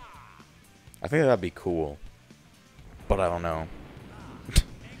 3. I think that'd be cool. But I don't know.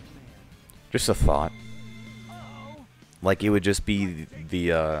 Just a thought. Like it would just be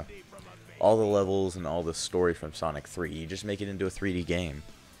the all the levels and all the story from Sonic 3. You just make it into a 3D game.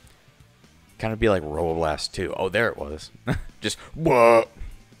 Kind of be like Robo Blast 2. Oh, there it was. Just whoa.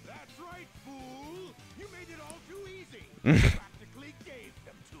 That's right, fool. You made it all too easy. Practically gave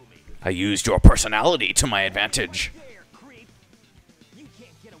them to me. I used your personality to my advantage. There, creep. You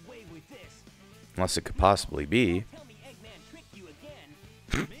can't get away with this. Unless it could possibly be. Tell me Eggman tricked you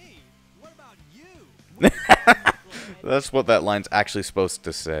again. Me? What about you? That's what that line's actually supposed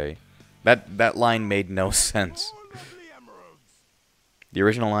to say. That line made no sense. The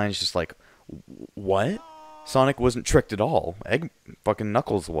original line is just like, what? Sonic wasn't tricked at all. Fucking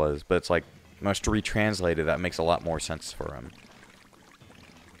Knuckles was, but it's like, must retranslate it. That makes a lot more sense for him.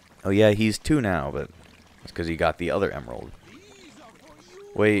 Oh yeah, he's 2 now, but it's because he got the other emerald.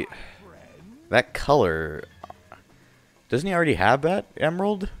 Wait, that color, doesn't he already have that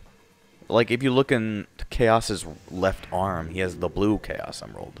emerald? Like, if you look in Chaos's left arm, he has the blue Chaos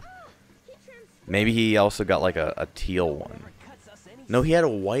Emerald. Maybe he also got like a teal one. No, he had a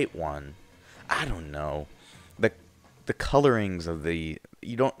white one. I don't know. The colorings of the...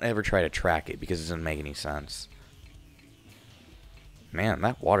 You don't ever try to track it because it doesn't make any sense. Man,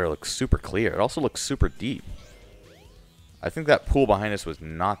 that water looks super clear. It also looks super deep. I think that pool behind us was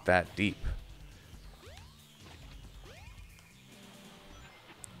not that deep.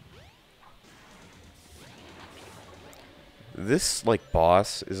 This, like,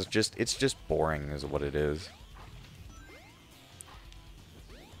 boss is just... It's just boring is what it is.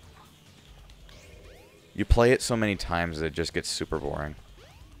 You play it so many times that it just gets super boring.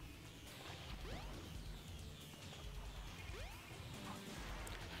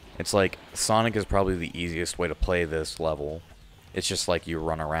 It's like, Sonic is probably the easiest way to play this level. It's just like you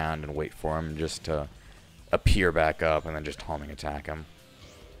run around and wait for him just to appear back up and then just homing attack him.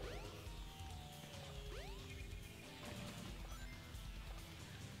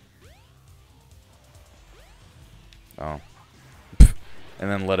 Oh. And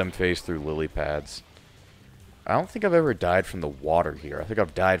then let him phase through lily pads. I don't think I've ever died from the water here. I think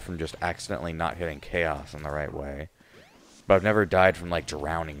I've died from just accidentally not hitting Chaos in the right way. But I've never died from, like,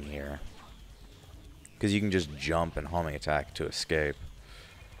 drowning here. Because you can just jump and homing attack to escape.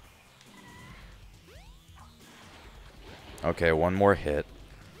 Okay, one more hit.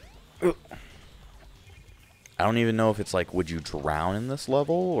 Ooh. I don't even know if it's like, would you drown in this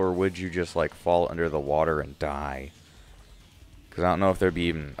level? Or would you just, like, fall under the water and die? Because I don't know if there'd be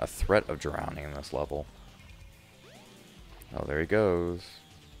even a threat of drowning in this level. Oh, there he goes.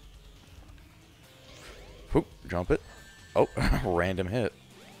 Whoop, jump it. Oh, random hit.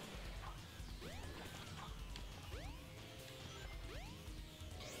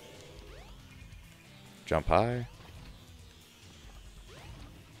 Jump high.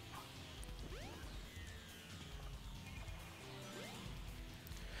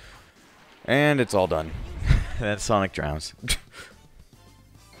 And it's all done. That Sonic drowns.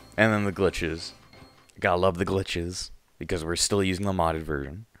 And then the glitches. Gotta love the glitches. Because we're still using the modded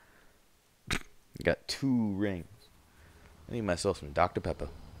version. Got 2 rings. I need myself some Dr. Pepper.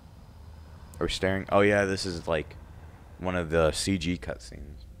 Are we staring? Oh yeah, this is like one of the CG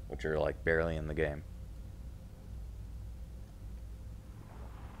cutscenes. Which are like barely in the game.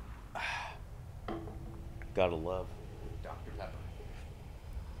 Gotta love Dr. Pepper.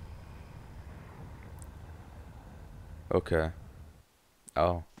 Okay.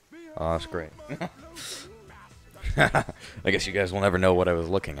 Oh. Oh, that's great. I guess you guys will never know what I was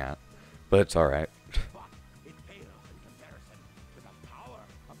looking at. But it's alright.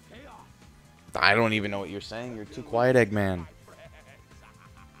 I don't even know what you're saying. You're too quiet, Eggman.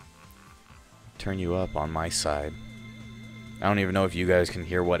 Turn you up on my side. I don't even know if you guys can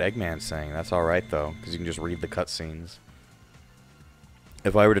hear what Eggman's saying. That's alright, though. Because you can just read the cutscenes.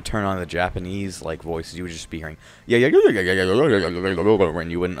 If I were to turn on the Japanese like voices, you would just be hearing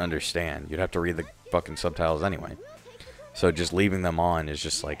and you wouldn't understand. You'd have to read the fucking subtitles anyway. So just leaving them on is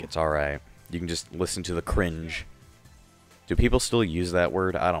just like, it's alright. You can just listen to the cringe. Do people still use that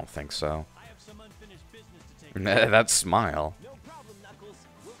word? I don't think so. I have some unfinished business to take care of. That smile. No problem, Knuckles.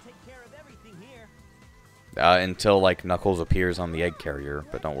 We'll take care of everything here. Until like Knuckles appears on the egg carrier,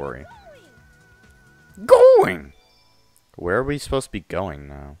 but don't worry. Going! Where are we supposed to be going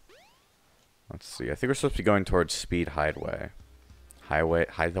now? Let's see. I think we're supposed to be going towards Speed Highway.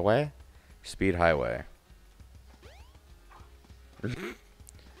 Highway? Speed Highway.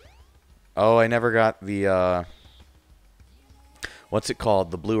 Oh, I never got the, what's it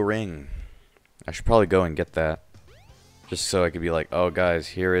called? The blue ring. I should probably go and get that. Just so I could be like, oh, guys,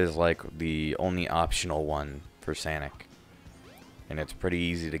 here is, like, the only optional one for Sonic. And it's pretty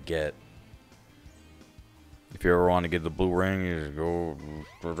easy to get. If you ever want to get the blue ring, you just go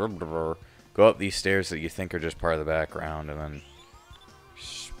up these stairs that you think are just part of the background, and then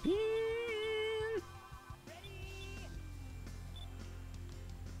speed.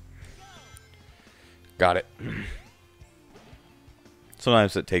 Got it.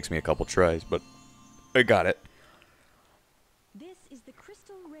 Sometimes it takes me a couple tries, but I got it. This is the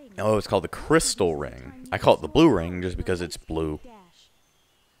crystal ring. Oh, it's called the crystal ring. I call it the blue ring just because it's blue.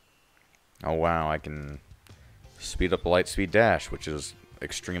 Oh wow, I can speed up the light speed dash, which is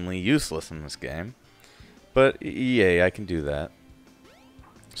extremely useless in this game. But yay, I can do that.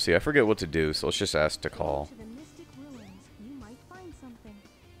 See, I forget what to do, so let's just ask to call. To the mystic ruins, you might find something.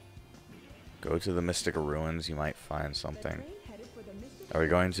 Go to the Mystic Ruins, you might find The something. train headed for the mystic Are we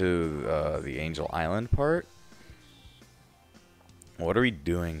going to the Angel Island part? What are we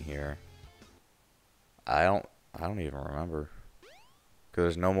doing here? I don't even remember. Cause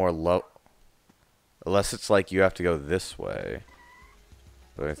there's no more low. Unless it's like you have to go this way.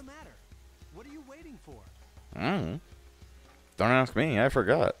 But What's the matter? What are you waiting for? Don't ask me. I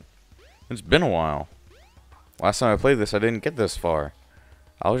forgot. It's been a while. Last time I played this, I didn't get this far.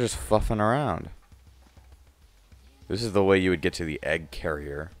 I was just fluffing around. This is the way you would get to the egg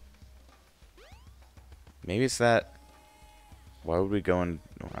carrier. Maybe it's that. Why would we go in?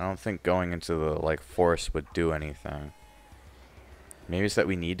 I don't think going into the like forest would do anything. Maybe it's that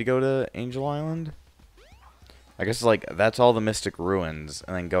we need to go to Angel Island. I guess like that's all the Mystic Ruins,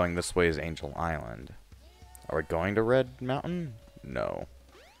 and then going this way is Angel Island. Are we going to Red Mountain? No.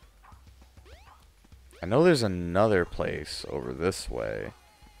 I know there's another place over this way.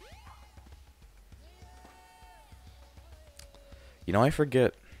 You know, I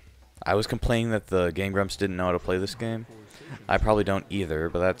forget. I was complaining that the Game Grumps didn't know how to play this game. I probably don't either,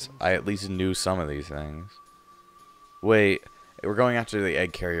 but I at least knew some of these things. Wait, we're going after the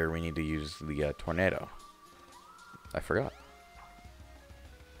egg carrier. We need to use the tornado. I forgot.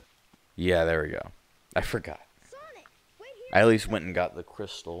 Yeah, there we go. I forgot. Sonic, wait here. I at least went and got the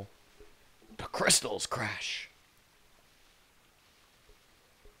crystal. The crystals crash.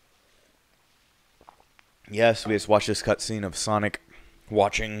 Yes, we just watched this cutscene of Sonic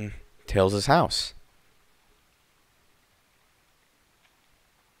watching Tails' house.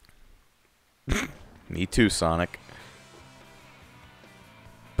 Me too, Sonic.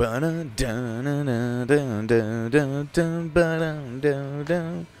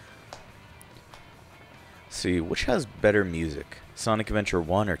 See, which has better music? Sonic Adventure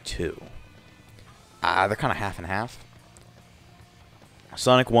 1 or 2? They're kind of half and half.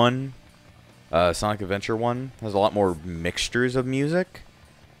 Sonic Adventure 1 has a lot more mixtures of music.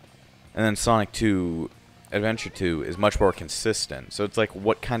 And then Sonic 2, Adventure 2 is much more consistent. So it's like,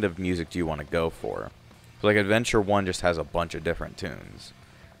 what kind of music do you want to go for? So like Adventure 1 just has a bunch of different tunes.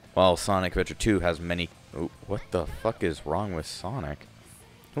 While Sonic Adventure 2 has many... Ooh, what the fuck is wrong with Sonic?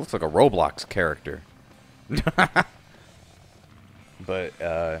 He looks like a Roblox character. But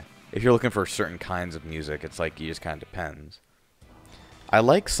if you're looking for certain kinds of music, it's like, you just kind of depends. I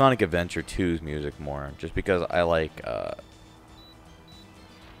like Sonic Adventure 2's music more, just because I like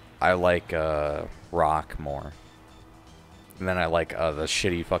rock more. And then I like the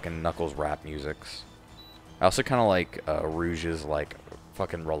shitty fucking Knuckles rap musics. I also kind of like Rouge's like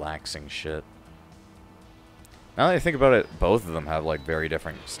fucking relaxing shit. Now that I think about it, both of them have like very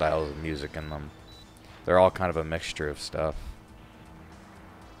different styles of music in them. They're all kind of a mixture of stuff.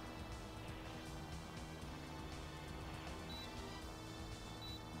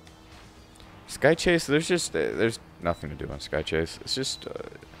 Sky Chase, there's nothing to do on Sky Chase.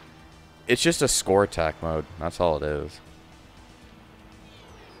 It's just a score attack mode. That's all it is.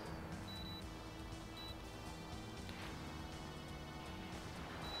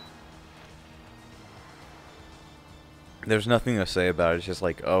 There's nothing to say about it. It's just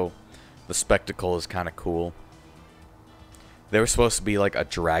like, oh, the spectacle is kind of cool. There was supposed to be like a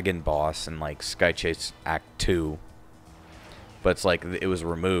dragon boss in like Sky Chase Act 2. But it's like it was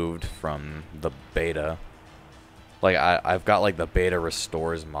removed from the beta. Like I've got like the beta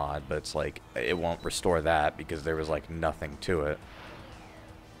restores mod, but it's like it won't restore that because there was like nothing to it.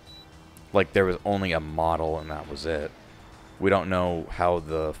 Like there was only a model and that was it. We don't know how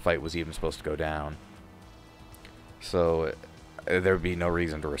the fight was even supposed to go down. So there would be no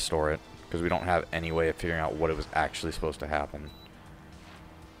reason to restore it because we don't have any way of figuring out what it was actually supposed to happen.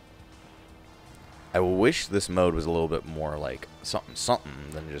 I wish this mode was a little bit more like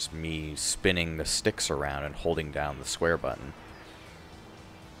something than just me spinning the sticks around and holding down the square button.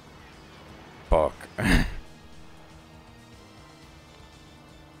 Fuck.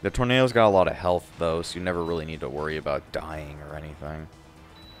 The tornado's got a lot of health though, so you never really need to worry about dying or anything.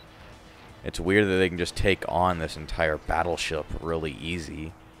 It's weird that they can just take on this entire battleship really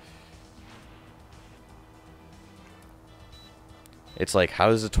easy. It's like, how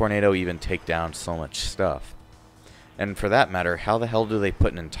does a tornado even take down so much stuff? And for that matter, how the hell do they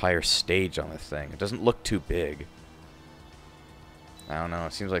put an entire stage on this thing? It doesn't look too big. I don't know.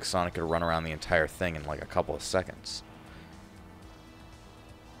 It seems like Sonic could run around the entire thing in like a couple of seconds.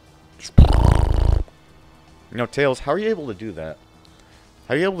 You know, Tails, how are you able to do that?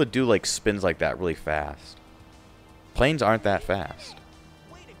 How are you able to do like spins like that really fast? Planes aren't that fast.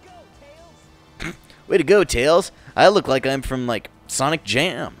 Way to go, Tails! Way to go, Tails! I look like I'm from like Sonic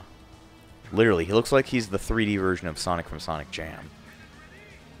Jam. Literally, he looks like he's the 3D version of Sonic from Sonic Jam.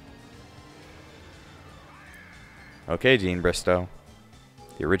 Okay, Dean Bristow.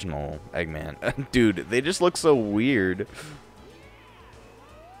 The original Eggman. Dude, they just look so weird.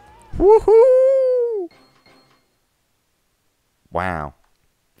 Woohoo! Wow.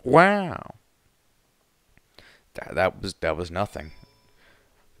 Wow. That was nothing.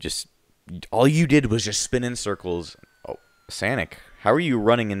 Just all you did was just spin in circles. Oh, Sonic, how are you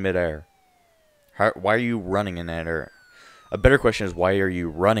running in midair? Why are you running in midair? A better question is, why are you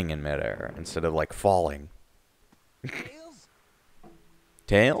running in midair instead of like falling? Tails?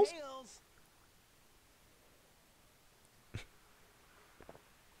 Tails? Tails?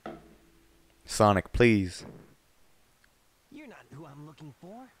 Sonic, please. You're not who I'm looking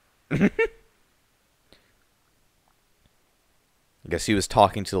for. I guess he was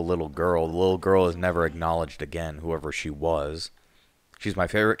talking to the little girl. The little girl is never acknowledged again, whoever she was. She's my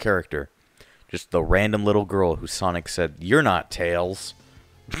favorite character. Just the random little girl who Sonic said, "You're not Tails."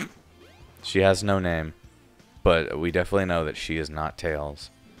 She has no name, but we definitely know that she is not Tails.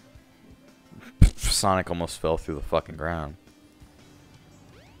 Sonic almost fell through the fucking ground.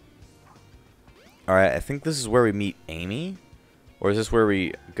 Alright, I think this is where we meet Amy? Or is this where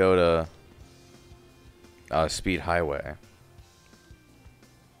we go to Speed Highway?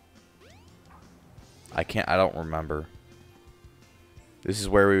 I don't remember. This is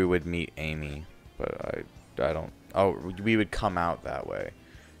where we would meet Amy, but I don't. Oh, we would come out that way.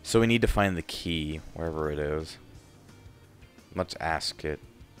 So we need to find the key, wherever it is. Let's ask it.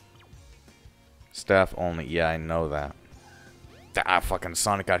 Staff only. Yeah, I know that. Ah, fucking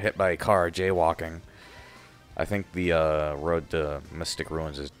Sonic got hit by a car jaywalking. I think the road to Mystic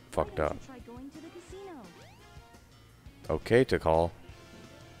Ruins is fucked up. Try going to the casino. Okay, Tikal.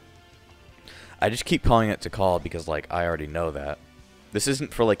 I just keep calling it Tikal because, like, I already know that. This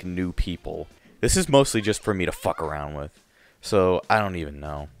isn't for, like, new people. This is mostly just for me to fuck around with. So, I don't even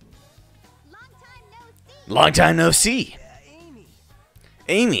know. Long time no see!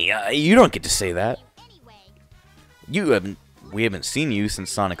 Amy. Amy, you don't get to say that. Anyway, We haven't seen you since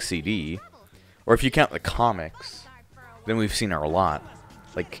Sonic CD. Or if you count the comics, then we've seen her a lot.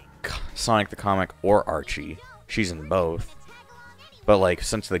 Like, Sonic the Comic or Archie. She's in both. But, like,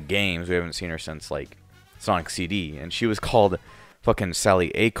 since the games, we haven't seen her since, like, Sonic CD. And she was called fucking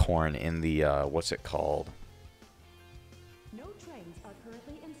Sally Acorn in the, what's it called? No trains are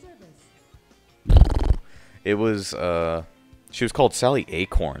currently in service. It was, she was called Sally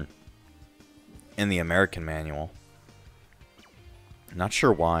Acorn in the American manual. Not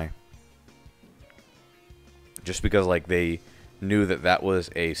sure why. Just because, like, they knew that that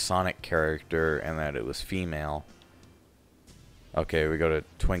was a Sonic character and that it was female. Okay, we go to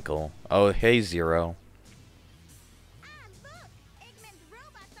Twinkle. Oh, hey, Zero. look! Eggman's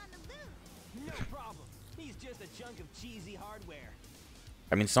robot's on the loose! No problem. He's just a chunk of cheesy hardware.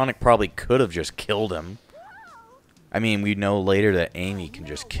 I mean, Sonic probably could have just killed him. I mean, we know later that Amy can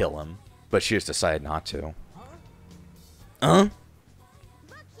just kill him, but she just decided not to. Huh?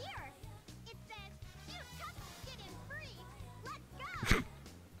 Look here! It says, shoot tough, get in freeze! Let's go!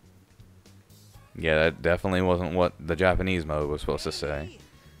 Yeah, that definitely wasn't what the Japanese mode was supposed to say.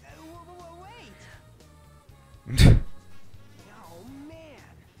 Wait. Oh, man.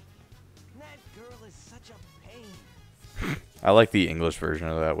 That girl is such a pain. I like the English version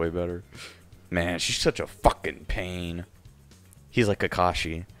of that way better. Man, she's such a fucking pain. He's like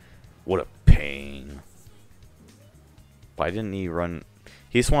Kakashi. What a pain. Why didn't he run?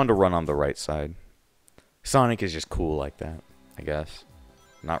 He just wanted to run on the right side. Sonic is just cool like that, I guess.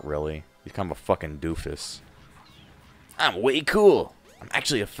 Not really. He's kind of a fucking doofus. I'm way cool. I'm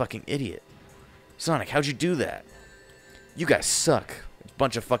actually a fucking idiot. Sonic, how'd you do that? You guys suck. It's a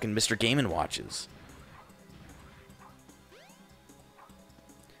bunch of fucking Mr. Game & Watches.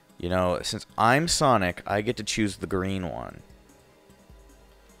 You know, since I'm Sonic, I get to choose the green one.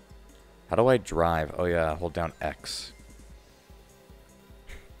 How do I drive? Oh yeah, hold down X.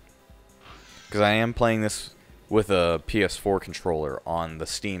 Because I am playing this with a PS4 controller on the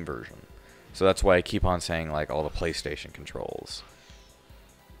Steam version. So that's why I keep on saying, like, all the PlayStation controls.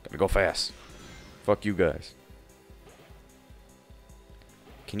 Gotta go fast. Fuck you guys.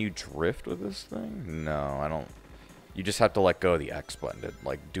 Can you drift with this thing? No, I don't. You just have to let go of the X button to,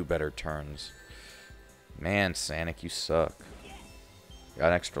 like, do better turns. Man, Sonic, you suck. Got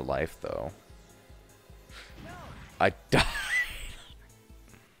an extra life, though. I died.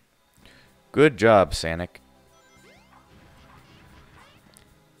 Good job, Sonic.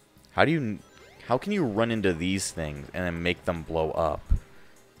 How can you run into these things and then make them blow up,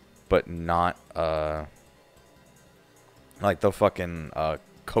 but not, like the fucking,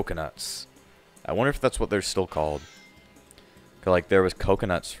 coconuts? I wonder if that's what they're still called. 'Cause, like, there was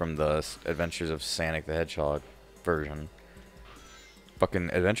coconuts from the Adventures of Sonic the Hedgehog version. Fucking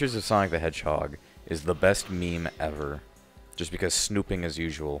Adventures of Sonic the Hedgehog is the best meme ever. Just because snooping as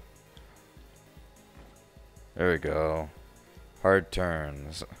usual. There we go. Hard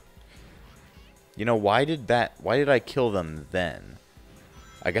turns. You know, why did I kill them then?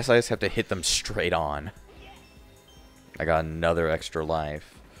 I guess I just have to hit them straight on. I got another extra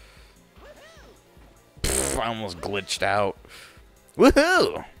life. Pfft, I almost glitched out.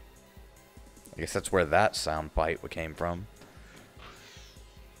 Woohoo! I guess that's where that sound bite came from.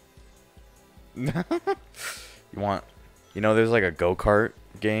 You know, there's like a go-kart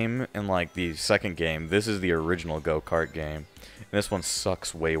game in like the second game. This is the original go-kart game. And this one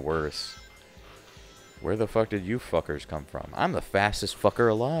sucks way worse. Where the fuck did you fuckers come from? I'm the fastest fucker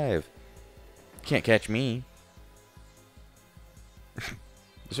alive. Can't catch me.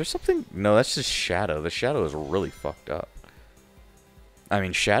 Is there something? No, that's just Shadow. The Shadow is really fucked up. I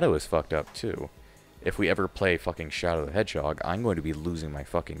mean, Shadow is fucked up too. If we ever play fucking Shadow the Hedgehog, I'm going to be losing my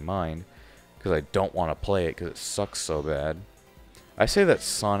fucking mind. Because I don't want to play it because it sucks so bad. I say that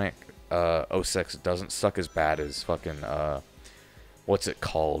Sonic 06 doesn't suck as bad as fucking, what's it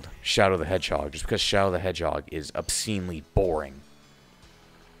called? Shadow the Hedgehog. Just because Shadow the Hedgehog is obscenely boring.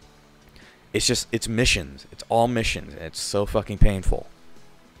 It's just, it's missions. It's all missions. And it's so fucking painful.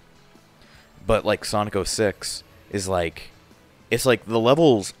 But like Sonic 06 is like, it's like the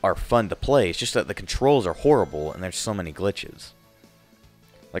levels are fun to play. It's just that the controls are horrible and there's so many glitches.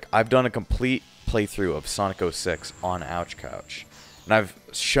 Like, I've done a complete playthrough of Sonic 06 on Ouch Couch. And I've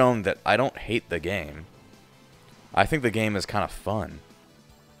shown that I don't hate the game. I think the game is kind of fun.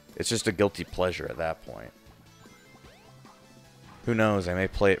 It's just a guilty pleasure at that point. Who knows, I may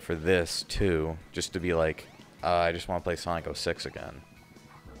play it for this, too. Just to be like, I just want to play Sonic 06 again.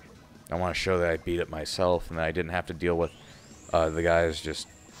 I want to show that I beat it myself and that I didn't have to deal with the guys just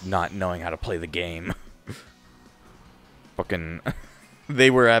not knowing how to play the game. Fucking...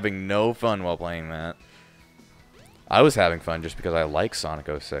 They were having no fun while playing that. I was having fun just because I like Sonic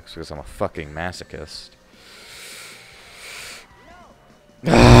 06, because I'm a fucking masochist.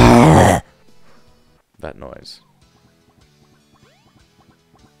 That noise.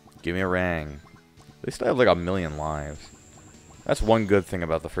 Give me a rang. At least I have like 1,000,000 lives. That's one good thing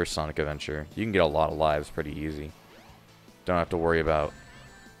about the first Sonic adventure. You can get a lot of lives pretty easy. Don't have to worry about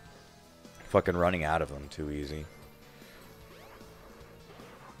fucking running out of them too easy.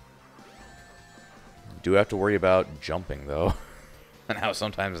 Do have to worry about jumping, though. And how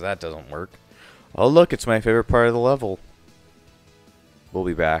sometimes that doesn't work. Oh, look, it's my favorite part of the level. We'll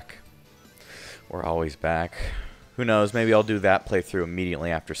be back. We're always back. Who knows, maybe I'll do that playthrough immediately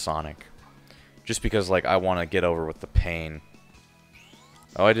after Sonic. Just because, like, I want to get over with the pain.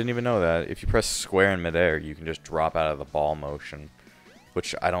 Oh, I didn't even know that. If you press square in midair, you can just drop out of the ball motion.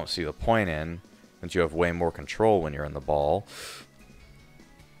 Which I don't see the point in, since you have way more control when you're in the ball.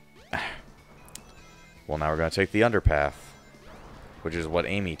 Well, now we're going to take the underpath, which is what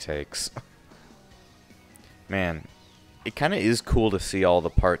Amy takes. Man, it kind of is cool to see all the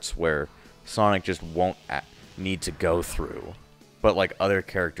parts where Sonic just won't need to go through, but like other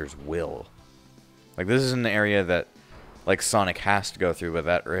characters will. Like this is an area that like Sonic has to go through, but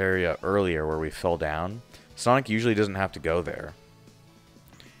that area earlier where we fell down, Sonic usually doesn't have to go there.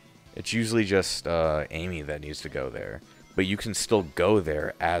 It's usually just Amy that needs to go there, but you can still go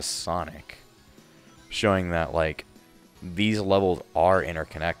there as Sonic. Showing that, like, these levels are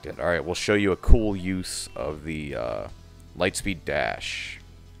interconnected. Alright, we'll show you a cool use of the Lightspeed Dash.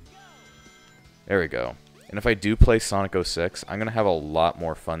 There we go. And if I do play Sonic 06, I'm going to have a lot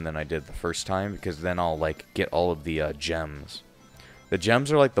more fun than I did the first time, because then I'll, like, get all of the gems. The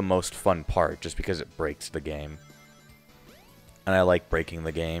gems are, like, the most fun part, just because it breaks the game. And I like breaking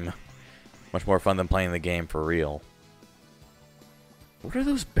the game. Much more fun than playing the game for real. What are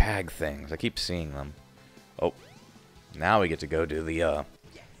those bag things? I keep seeing them. Oh, now we get to go do the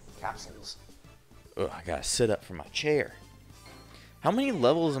capsules. Ugh, I gotta sit up from my chair. How many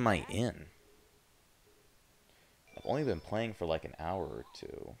levels am I in? I've only been playing for like an hour or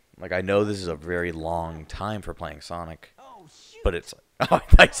two. Like, I know this is a very long time for playing Sonic. Oh, shoot. But it's like, oh,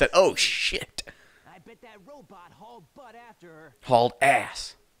 I thought you said, oh shit. I bet that robot hauled butt after her. Hauled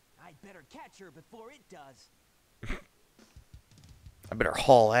ass. I'd better catch her before it does. I better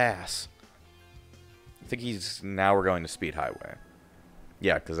haul ass. I think he's... Now we're going to Speed Highway.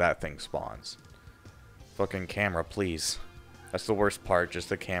 Yeah, because that thing spawns. Fucking camera, please. That's the worst part. Just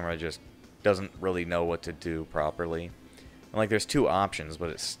the camera just doesn't really know what to do properly. And, like, there's two options, but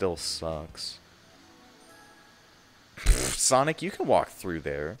it still sucks. Sonic, you can walk through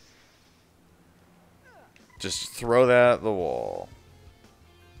there. Just throw that at the wall.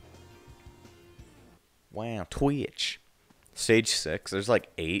 Wow, Twitch. Stage 6. There's like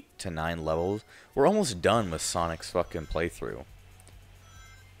 8 to 9 levels. We're almost done with Sonic's fucking playthrough.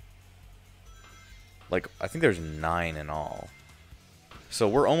 Like, I think there's 9 in all. So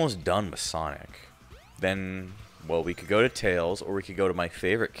we're almost done with Sonic. Then, well, we could go to Tails, or we could go to my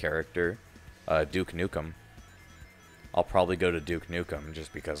favorite character, Duke Nukem. I'll probably go to Duke Nukem,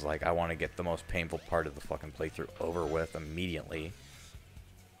 just because, like, I want to get the most painful part of the fucking playthrough over with immediately.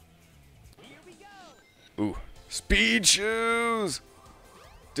 Here we go. Ooh. Speed shoes!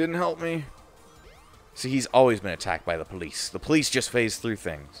 Didn't help me. See, he's always been attacked by the police. The police just phase through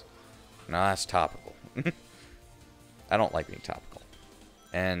things. No, that's topical. I don't like being topical.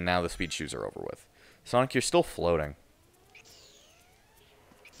 And now the speed shoes are over with. Sonic, you're still floating.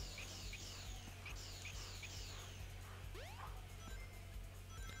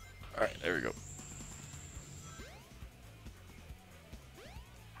 Alright, there we go.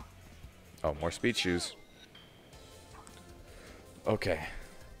 Oh, more speed shoes. Okay.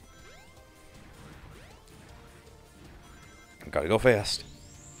 Gotta go fast.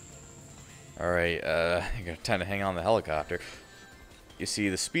 Alright, you got time to hang on the helicopter. You see,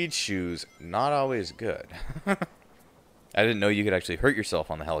 the speed shoes, not always good. I didn't know you could actually hurt yourself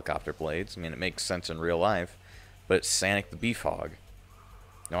on the helicopter blades. I mean, it makes sense in real life. But it's Sonic the Beefhog.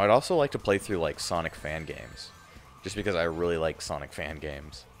 Now, I'd also like to play through, like, Sonic fan games. Just because I really like Sonic fan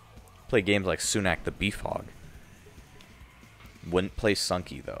games. Play games like Sonic the Beefhog. Wouldn't play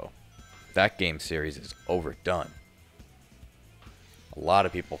Sunky, though. That game series is overdone. A lot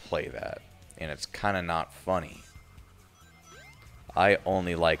of people play that. And it's kind of not funny. I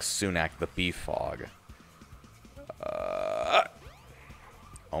only like Sonic the Beefhog.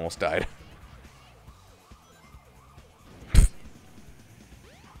 Almost died.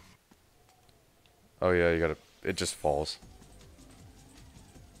 Oh yeah, you gotta... It just falls.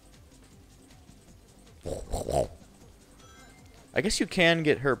 I guess you can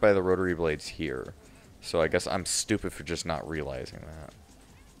get hurt by the rotary blades here. So I guess I'm stupid for just not realizing that.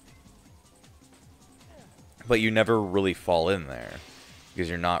 But you never really fall in there. Because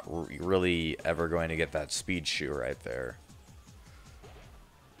you're not really ever going to get that speed shoe right there.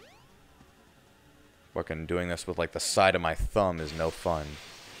 Fucking doing this with like the side of my thumb is no fun.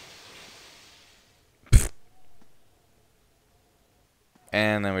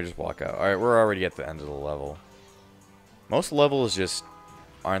 And then we just walk out. Alright, we're already at the end of the level. Most levels just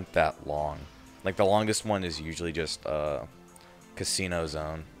aren't that long. Like, the longest one is usually just, Casino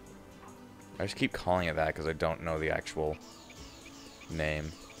Zone. I just keep calling it that because I don't know the actual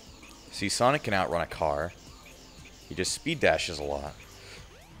name. See, Sonic can outrun a car. He just speed dashes a lot.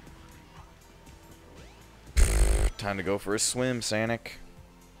 Time to go for a swim, Sonic.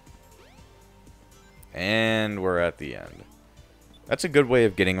 And we're at the end. That's a good way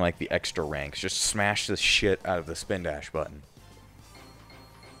of getting, like, the extra ranks. Just smash the shit out of the spin dash button.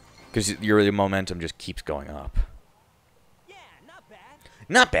 Because your momentum just keeps going up. Yeah, not bad.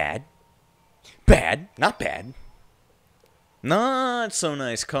 Not bad. Bad. Not bad. Not so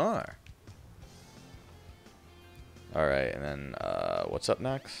nice car. Alright, and then, what's up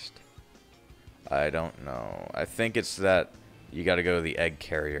next? I don't know. I think it's that you gotta go to the egg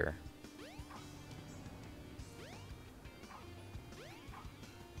carrier.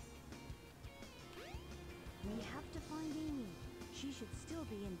 We have to find Amy. She should still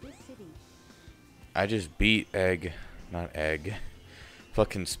be in this city. I just beat not egg.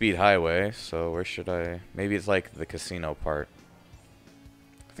 Fucking Speed Highway, so where should I... Maybe it's like the casino part.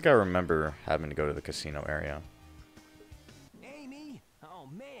 I think I remember having to go to the casino area. Amy? Oh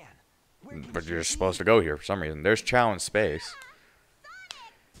man. Where can But she you're be? supposed to go here for some reason. There's Chow in space.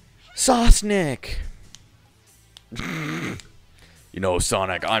 Sonic! You know,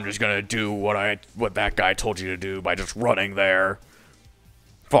 Sonic, I'm just gonna do what that guy told you to do by just running there.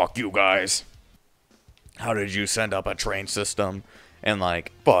 Fuck you guys. How did you send up a train system in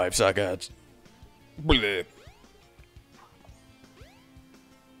like 5 seconds? Bleh.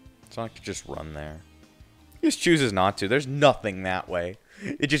 Sonic could just run there. He just chooses not to. There's nothing that way.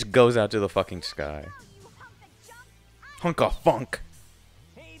 It just goes out to the fucking sky. Hunk of funk.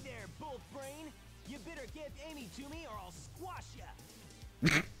 Hey there, Bolt Brain. You better give Amy to me or I'll squash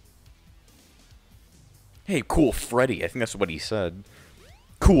ya. Hey, cool Freddy. I think that's what he said.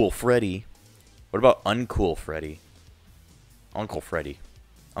 Cool Freddy. What about Uncool Freddy? Uncle Freddy.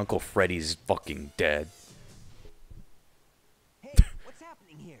 Uncle Freddy's fucking dead. Hey, what's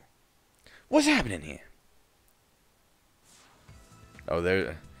happening here? What's happening here? Oh,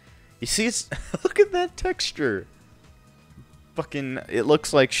 there. You see, it's. Look at that texture. Fucking. It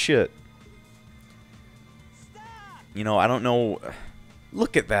looks like shit. Stop! You know, I don't know.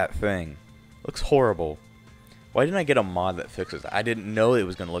 Look at that thing. Looks horrible. Why didn't I get a mod that fixes it? I didn't know it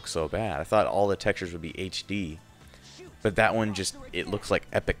was going to look so bad. I thought all the textures would be HD. But that one just, it looks like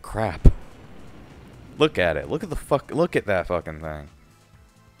epic crap. Look at it. Look at the look at that fucking thing.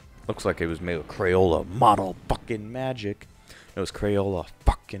 Looks like it was made with Crayola model fucking magic. It was Crayola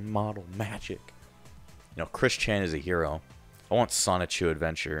fucking model magic. You know, Chris Chan is a hero. I want Sonichu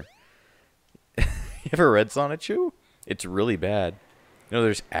Adventure. You ever read Sonichu? It's really bad. You know,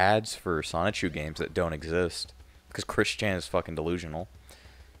 there's ads for Sonichu games that don't exist. Because Chris Chan is fucking delusional.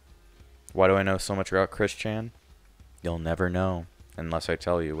 Why do I know so much about Chris Chan? You'll never know. Unless I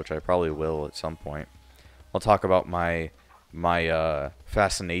tell you, which I probably will at some point. I'll talk about my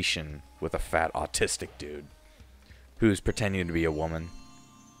fascination with a fat autistic dude. Who's pretending to be a woman.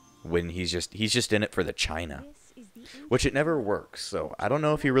 When he's just in it for the China. Which it never works. So I don't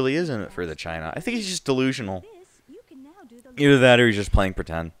know if he really is in it for the China. I think he's just delusional. Either that or he's just playing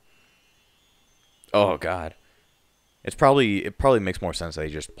pretend. Oh god. It probably makes more sense that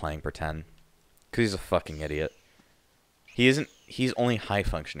he's just playing pretend. Because he's a fucking idiot. He's only high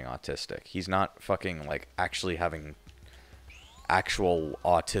functioning autistic. He's not fucking like actually having actual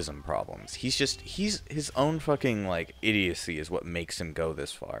autism problems. He's his own fucking like idiocy is what makes him go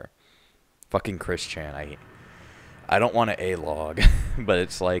this far. Fucking Chris Chan. I don't want to A-log, but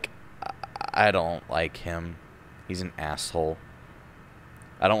it's like I don't like him. He's an asshole.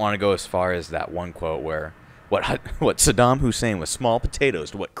 I don't want to go as far as that one quote where what Saddam Hussein was small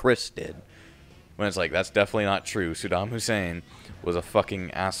potatoes to what Chris did. When it's like, that's definitely not true. Saddam Hussein was a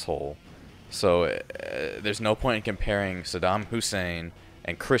fucking asshole. So there's no point in comparing Saddam Hussein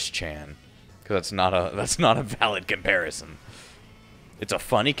and Chris Chan, because that's not a valid comparison. It's a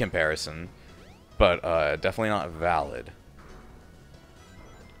funny comparison, but definitely not valid.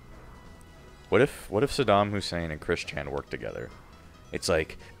 What if Saddam Hussein and Chris Chan worked together? It's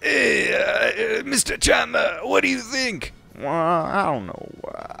like, hey, Mr. Chan, what do you think? Well, I don't know.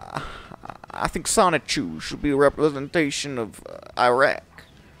 I think Sonichu should be a representation of Iraq.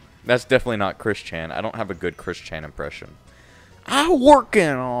 That's definitely not Chris Chan. I don't have a good Chris Chan impression. I'm working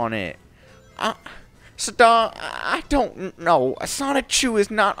on it. Saddam, I don't know. Sonichu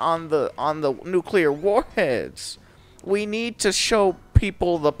is not on the nuclear warheads. We need to show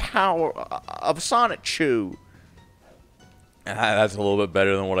people the power of Sonichu. That's a little bit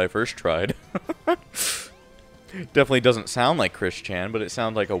better than what I first tried. Definitely doesn't sound like Chris Chan, but it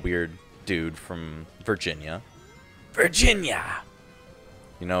sounds like a weird dude from Virginia. Virginia!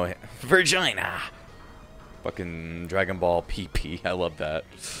 You know, Virginia! Fucking Dragon Ball PP. I love that.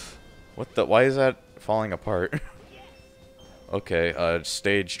 What the? Why is that falling apart? Okay,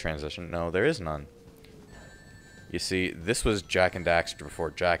 stage transition. No, there is none. You see, this was Jak and Daxter before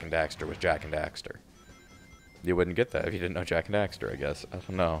Jak and Daxter was Jak and Daxter. You wouldn't get that if you didn't know Jak and Daxter, I guess. I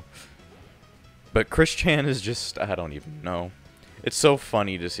don't know. But Chris Chan is just, I don't even know. It's so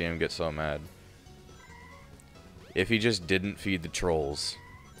funny to see him get so mad. If he just didn't feed the trolls.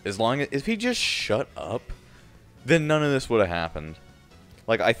 If he just shut up, then none of this would have happened.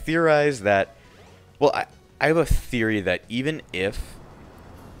 Like, I theorize that, well, I have a theory that even if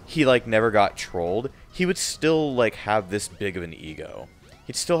he, like, never got trolled, he would still, like, have this big of an ego.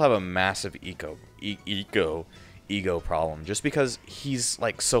 He'd still have a massive ego problem, just because he's,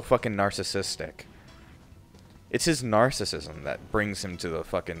 like, so fucking narcissistic. It's his narcissism that brings him to the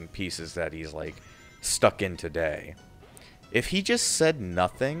fucking pieces that he's, like, stuck in today. If he just said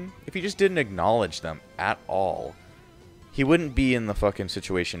nothing, if he just didn't acknowledge them at all, he wouldn't be in the fucking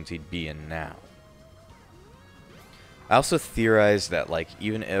situations he'd be in now. I also theorize that, like,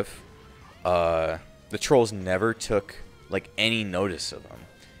 even if the trolls never took, like, any notice of him,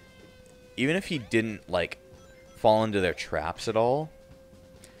 even if he didn't, like, fall into their traps at all,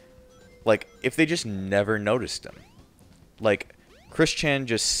 like, if they just never noticed him, like, Chris Chan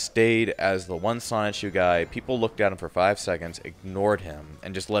just stayed as the one Sonichu guy, people looked at him for 5 seconds, ignored him,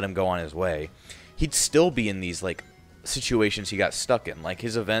 and just let him go on his way, he'd still be in these, like, situations he got stuck in, like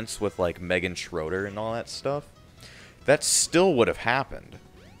his events with, like, Megan Schroeder and all that stuff. That still would have happened.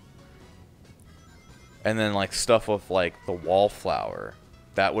 And then, like, stuff with, like, the wallflower,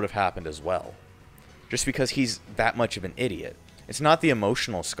 that would have happened as well. Just because he's that much of an idiot. It's not the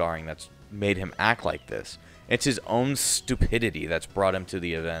emotional scarring that's made him act like this. It's his own stupidity that's brought him to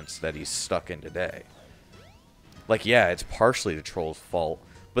the events that he's stuck in today. Like, yeah, it's partially the trolls' fault,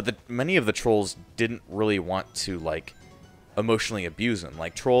 but many of the trolls didn't really want to, like, emotionally abuse him.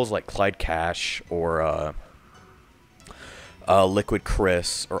 Like, trolls like Clyde Cash or Liquid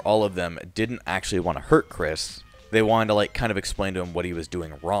Chris, or all of them, didn't actually want to hurt Chris. They wanted to, like, kind of explain to him what he was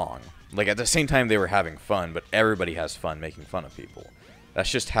doing wrong. Like, at the same time, they were having fun, but everybody has fun making fun of people. That's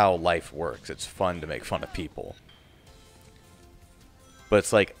just how life works. It's fun to make fun of people. But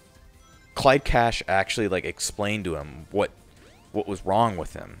it's like, Clyde Cash actually, like, explained to him what was wrong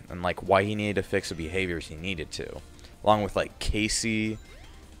with him, and, like, why he needed to fix the behaviors he needed to. Along with, like, Casey,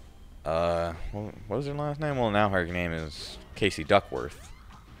 what was her last name? Well, now her name is Casey Duckworth.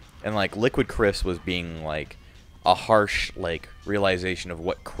 And, like, Liquid Chris was being, like, a harsh, like, realization of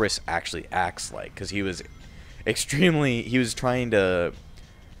what Chris actually acts like. Because he was trying to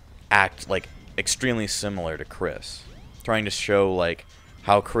act, like, extremely similar to Chris. Trying to show, like,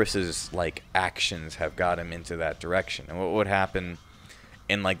 how Chris's, like, actions have got him into that direction. And what would happen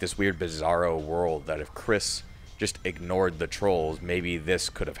in, like, this weird bizarro world that if Chris just ignored the trolls, maybe this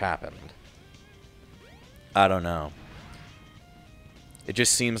could have happened. I don't know. It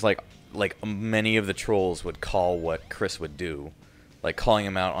just seems like many of the trolls would call what Chris would do, like calling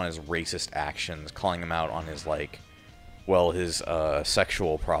him out on his racist actions, calling him out on his, like, well, his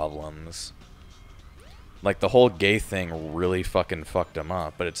sexual problems. Like, the whole gay thing really fucking fucked him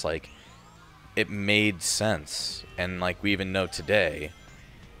up, but it's like, it made sense. And, like, we even know today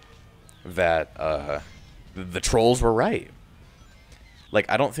that the trolls were right. Like,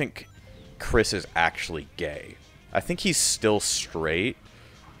 I don't think Chris is actually gay. I think he's still straight,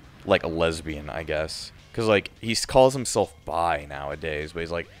 like a lesbian, I guess. Because, like, he calls himself bi nowadays, but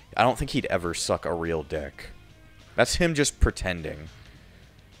he's like, I don't think he'd ever suck a real dick. That's him just pretending.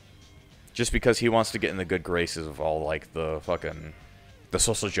 Just because he wants to get in the good graces of all, like, the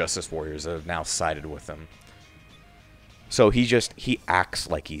social justice warriors that have now sided with him. So he acts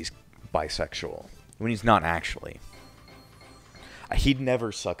like he's bisexual, when he's not actually. He'd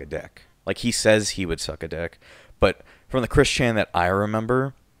never suck a dick. Like, he says he would suck a dick, but from the Chris Chan that I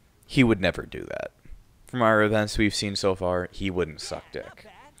remember, he would never do that. From our events we've seen so far, he wouldn't suck dick.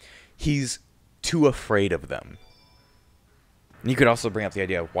 He's too afraid of them. And you could also bring up the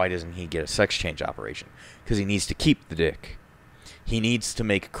idea of why doesn't he get a sex change operation? Because he needs to keep the dick. He needs to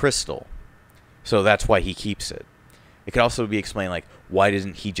make crystal. So that's why he keeps it. It could also be explained, like, why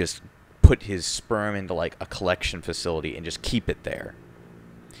doesn't he just put his sperm into, like, a collection facility and just keep it there?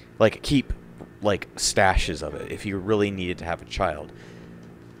 Like, keep, like, stashes of it if he really needed to have a child.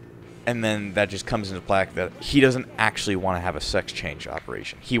 And then that just comes into play that he doesn't actually want to have a sex change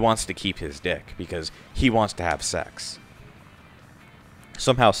operation. He wants to keep his dick because he wants to have sex.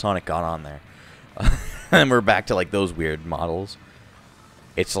 Somehow Sonic got on there. And we're back to, like, those weird models.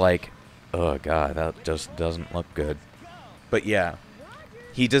 It's like, oh god, that just doesn't look good. But yeah,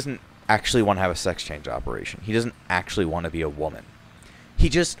 he doesn't actually want to have a sex change operation. He doesn't actually want to be a woman. He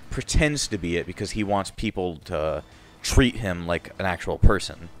just pretends to be it because he wants people to treat him like an actual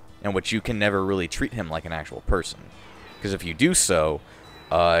person. In which you can never really treat him like an actual person. Because if you do so,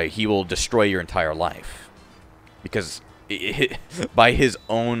 he will destroy your entire life. Because by his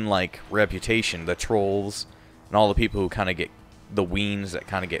own, like, reputation, the trolls and all the people who kind of get the weens that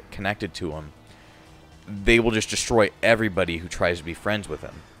kind of get connected to him, they will just destroy everybody who tries to be friends with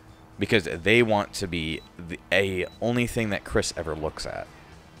him. Because they want to be the only thing that Chris ever looks at.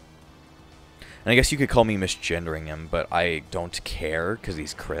 And I guess you could call me misgendering him, but I don't care because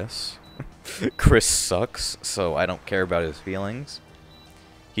he's Chris. Chris sucks, so I don't care about his feelings.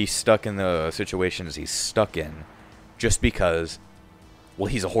 He's stuck in the situations he's stuck in just because, well,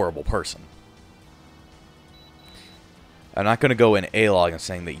 he's a horrible person. I'm not going to go in A-log and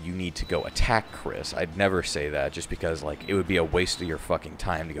saying that you need to go attack Chris. I'd never say that just because, like, it would be a waste of your fucking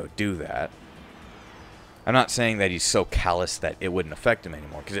time to go do that. I'm not saying that he's so callous that it wouldn't affect him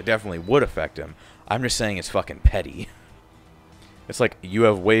anymore, because it definitely would affect him. I'm just saying it's fucking petty. It's like, you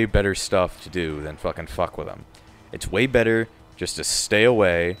have way better stuff to do than fucking fuck with him. It's way better just to stay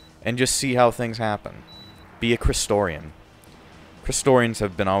away and just see how things happen. Be a Christorian. Christorians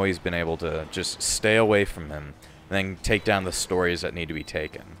have always been able to just stay away from him and then take down the stories that need to be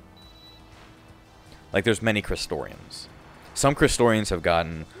taken. Like, there's many Christorians. Some Christorians have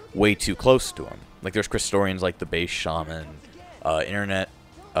gotten way too close to him. Like, there's Christorians like the Base Shaman,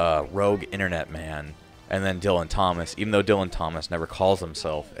 Rogue Internet Man, and then Dylan Thomas. Even though Dylan Thomas never calls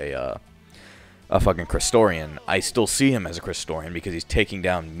himself a fucking Christorian, I still see him as a Christorian because he's taking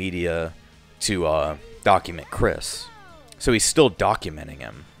down media to document Chris. So he's still documenting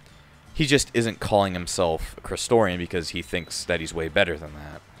him. he just isn't calling himself a Christorian because he thinks that he's way better than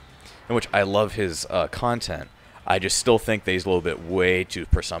that. In which I love his content. I just still think that he's a little bit way too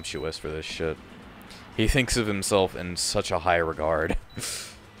presumptuous for this shit. He thinks of himself in such a high regard,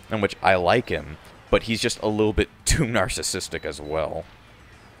 in which I like him, but he's just a little bit too narcissistic as well.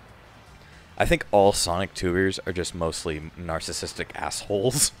 I think all Sonic tubers are just mostly narcissistic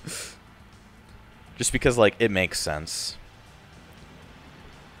assholes. Just because, like, it makes sense.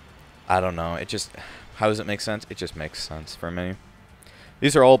 I don't know, it just... How does it make sense? It just makes sense for me.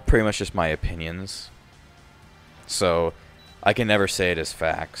 These are all pretty much just my opinions. So, I can never say it as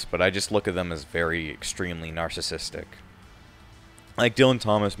facts, but I just look at them as very extremely narcissistic. Like, Dylan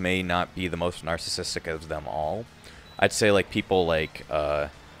Thomas may not be the most narcissistic of them all. I'd say, like, people like,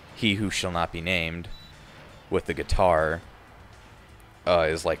 He Who Shall Not Be Named, with the guitar,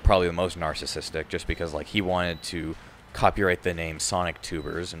 is, like, probably the most narcissistic, just because, like, he wanted to copyright the name Sonic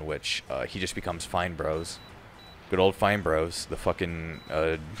Tubers, in which, he just becomes Fine Bros. Good old Fine Bros, the fucking,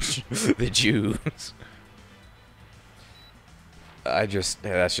 the Jews.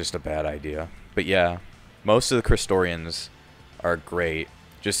 That's just a bad idea. But yeah, most of the Christorians are great.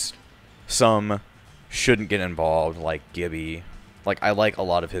 Just some shouldn't get involved, like Gibby. Like, I like a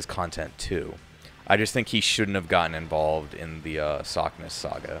lot of his content too. I just think he shouldn't have gotten involved in the Sockness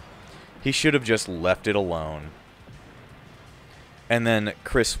saga. He should have just left it alone. And then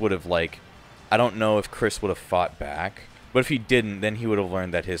Chris would have, like... I don't know if Chris would have fought back. But if he didn't, then he would have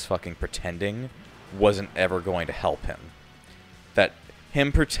learned that his fucking pretending wasn't ever going to help him. That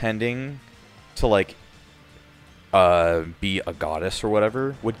him pretending to, like, be a goddess or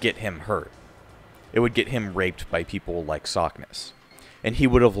whatever would get him hurt. It would get him raped by people like Sockness. And he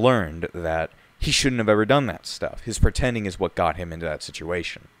would have learned that he shouldn't have ever done that stuff. His pretending is what got him into that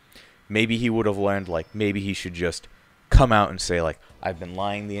situation. Maybe he would have learned, like, maybe he should just come out and say, like, I've been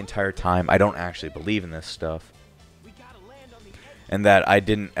lying the entire time. I don't actually believe in this stuff. And that I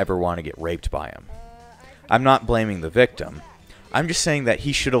didn't ever want to get raped by him. I'm not blaming the victim. I'm just saying that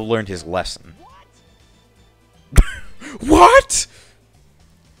he should have learned his lesson. What?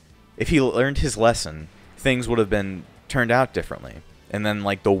 If he learned his lesson, things would have been turned out differently. And then,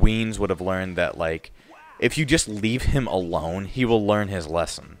 like, the Weens would have learned that, like, if you just leave him alone, he will learn his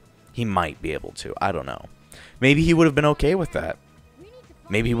lesson. He might be able to. I don't know. Maybe he would have been okay with that.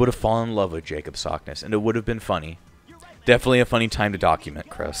 Maybe he would have fallen in love with Jacob Sockness, and it would have been funny. Definitely a funny time to document,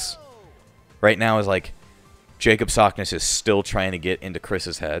 Chris. Right now is, like, Jacob Sockness is still trying to get into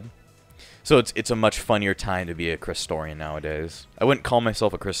Chris's head. So it's a much funnier time to be a Christorian nowadays. I wouldn't call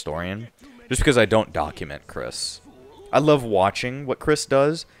myself a Christorian, just because I don't document Chris. I love watching what Chris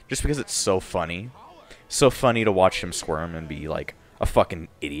does, just because it's so funny. So funny to watch him squirm and be, like, a fucking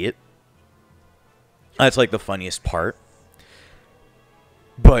idiot. That's, like, the funniest part.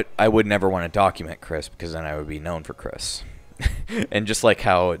 But I would never want to document Chris, because then I would be known for Chris. And just like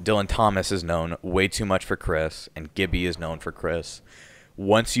how Dylan Thomas is known way too much for Chris, and Gibby is known for Chris,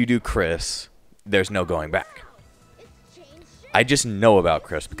 once you do Chris, there's no going back. I just know about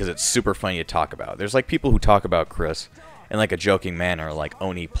Chris because it's super funny to talk about. There's, like, people who talk about Chris in, like, a joking manner, like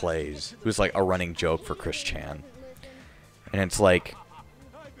Oni Plays, who's, like, a running joke for Chris Chan. And it's like,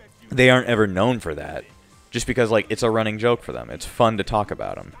 they aren't ever known for that, just because, like, it's a running joke for them. It's fun to talk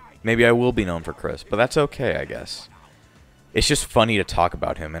about him. Maybe I will be known for Chris, but that's okay, I guess. It's just funny to talk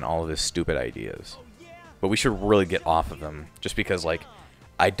about him and all of his stupid ideas. But we should really get off of him, just because, like,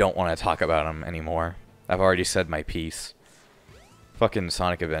 I don't want to talk about him anymore. I've already said my piece. Fucking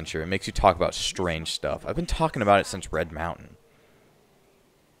Sonic Adventure. It makes you talk about strange stuff. I've been talking about it since Red Mountain.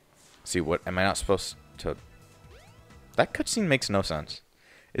 See, what... Am I not supposed to... That cutscene makes no sense.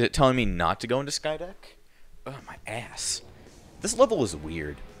 Is it telling me not to go into Skydeck? Oh, my ass. This level is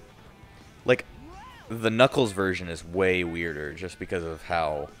weird. Like, the Knuckles version is way weirder just because of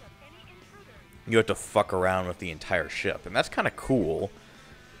how you have to fuck around with the entire ship. And that's kind of cool.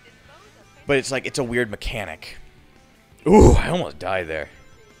 But it's like, it's a weird mechanic. Ooh, I almost died there.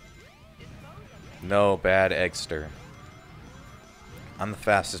 No, bad Eggster. I'm the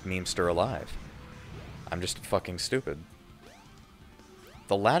fastest memester alive. I'm just fucking stupid.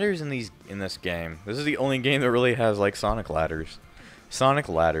 The ladders in this game, this is the only game that really has, like, Sonic ladders. Sonic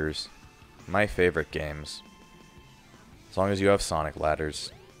ladders, my favorite games. As long as you have Sonic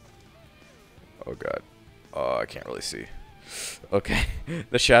ladders. Oh god. Oh, I can't really see. Okay.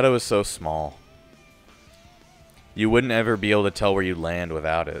 The shadow is so small. You wouldn't ever be able to tell where you land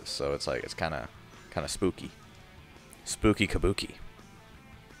without it, so it's like, it's kind of spooky. Spooky kabuki.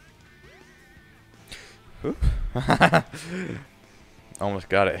 Oop. Almost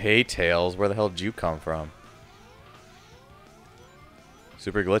got it. Hey, Tails, where the hell did you come from?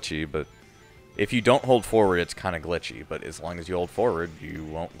 Super glitchy, but if you don't hold forward, it's kind of glitchy. But as long as you hold forward, you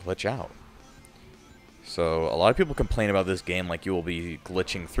won't glitch out. So a lot of people complain about this game like you will be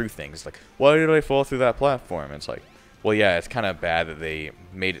glitching through things. Like, why did I fall through that platform? It's like, well, yeah, it's kind of bad that they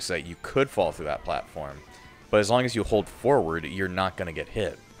made it so that you could fall through that platform. But as long as you hold forward, you're not going to get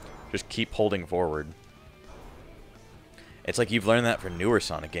hit. Just keep holding forward. It's like you've learned that for newer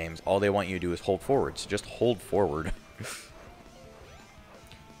Sonic games. All they want you to do is hold forward. So just hold forward.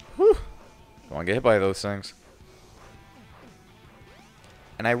 Whew. Don't want to get hit by those things.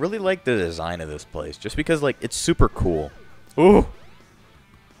 And I really like the design of this place. Just because, like, it's super cool. Ooh!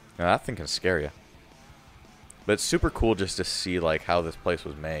 Now, that thing can scare you. But it's super cool just to see, like, how this place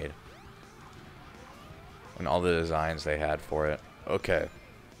was made. And all the designs they had for it. Okay.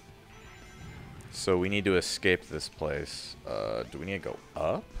 So we need to escape this place. Do we need to go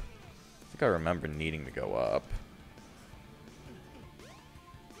up? I think I remember needing to go up.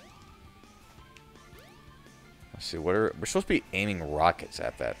 Let's see, we're supposed to be aiming rockets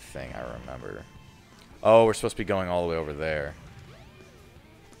at that thing, I remember. Oh, we're supposed to be going all the way over there.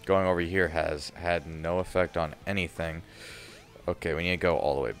 Going over here has had no effect on anything. Okay, we need to go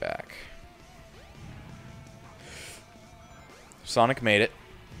all the way back. Sonic made it.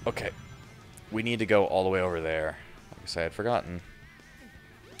 Okay. We need to go all the way over there. I guess I had forgotten.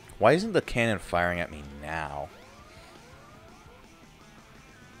 Why isn't the cannon firing at me now?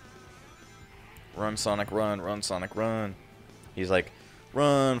 Run, Sonic, run. Run, Sonic, run. He's like,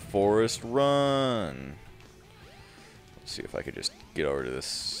 run, Forrest, run. Let's see if I could just get over to this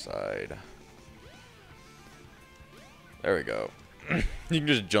side. There we go. You can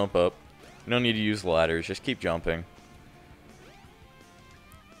just jump up. You don't need to use ladders. Just keep jumping.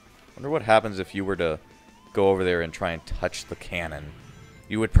 Wonder what happens if you were to go over there and try and touch the cannon.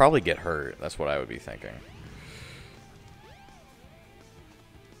 You would probably get hurt. That's what I would be thinking.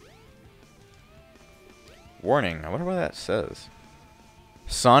 Warning. I wonder what that says.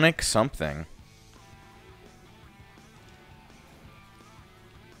 Sonic something.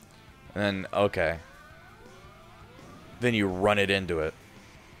 And then, okay. Then you run it into it.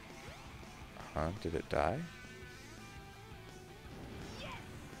 Huh? Did it die?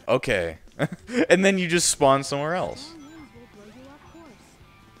 Okay. And then you just spawn somewhere else. Strong winds will blow you off course.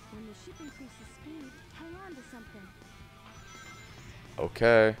 When the ship increases speed, hang on to something.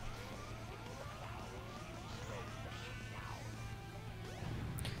 Okay.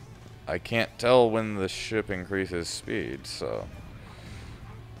 I can't tell when the ship increases speed, so...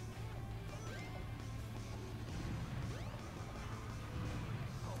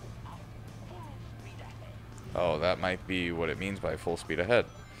 Oh, that might be what it means by full speed ahead.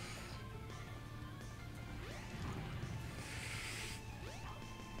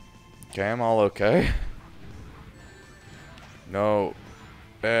 Okay, I'm all okay. No.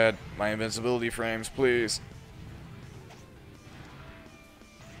 Bad. My invincibility frames, please.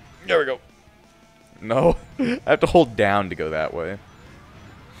 There we go. No. I have to hold down to go that way.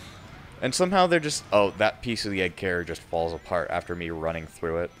 And somehow they're just... Oh, that piece of the egg carrier just falls apart after me running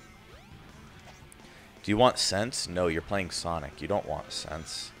through it. Do you want sense? No, you're playing Sonic. You don't want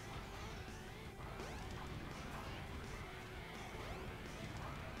sense.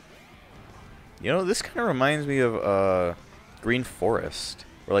 You know, this kind of reminds me of Green Forest,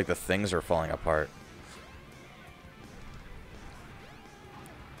 where like the things are falling apart.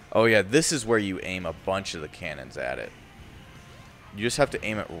 Oh yeah, this is where you aim a bunch of the cannons at it. You just have to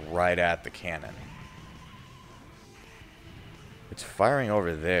aim it right at the cannon. It's firing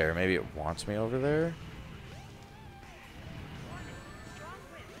over there. Maybe it wants me over there?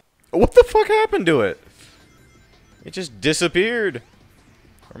 What the fuck happened to it? It just disappeared.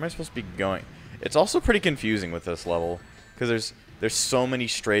 Where am I supposed to be going? It's also pretty confusing with this level, because there's so many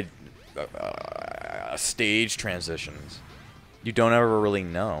straight stage transitions. You don't ever really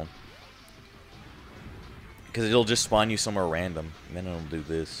know. Because it'll just spawn you somewhere random, and then it'll do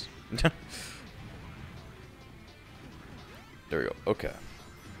this. There we go. Okay.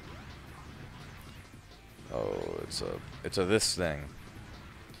 Oh, it's a this thing.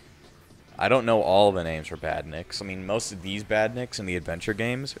 I don't know all the names for badniks. I mean, most of these badniks in the adventure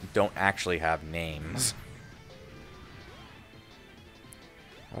games don't actually have names.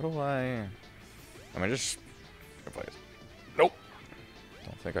 How do I just... If I... Nope.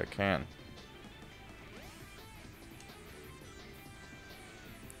 Don't think I can.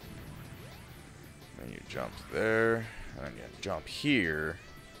 Then you jump there, and then you jump here,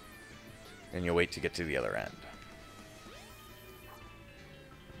 and you wait to get to the other end.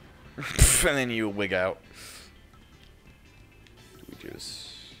 And then you wig out. We just...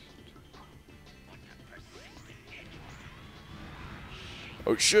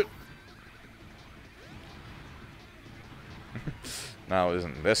 Oh shit! Now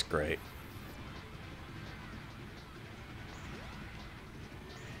isn't this great?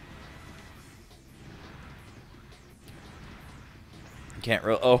 Can't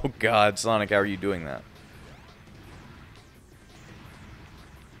real. Oh god, Sonic, how are you doing that?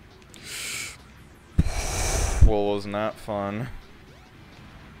 Well, wasn't that fun?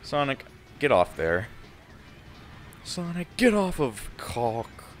 Sonic, get off there. Sonic, get off of cock.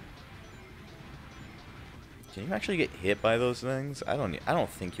 Can you actually get hit by those things? I don't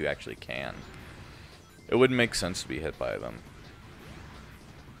think you actually can. It wouldn't make sense to be hit by them.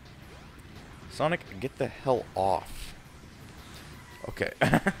 Sonic, get the hell off. Okay,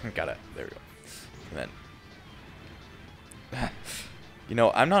 got it. There we go. And then, you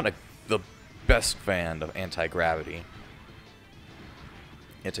know, I'm not the best fan of anti-gravity.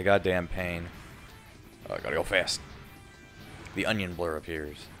 It's a goddamn pain. Oh, I gotta go fast. The onion blur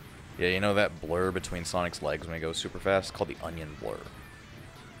appears. Yeah, you know that blur between Sonic's legs when he goes super fast? It's called the onion blur.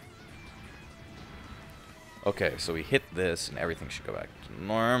 Okay, so we hit this and everything should go back to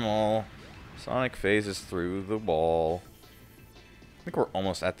normal. Sonic phases through the ball. I think we're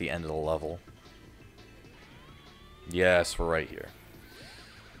almost at the end of the level. Yes, we're right here.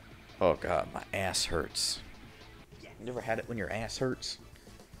 Oh god, my ass hurts. You ever had it when your ass hurts?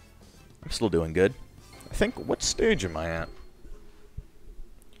 I'm still doing good. I think, what stage am I at?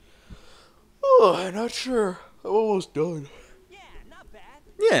 Oh, I'm not sure. I'm almost done. Yeah, not bad.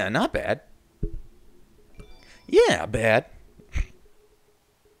 Yeah, not bad. Yeah, bad.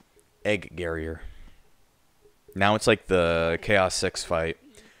 Egg Garrier. Now it's like the Chaos 6 fight,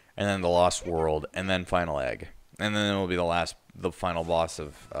 and then the Lost World, and then Final Egg. And then it will be the final boss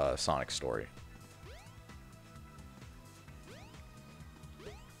of Sonic's story.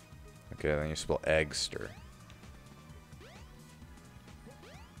 Okay, then you spell Eggster.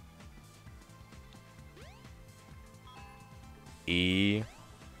 E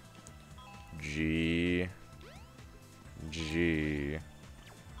G G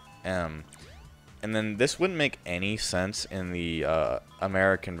M. And then this wouldn't make any sense in the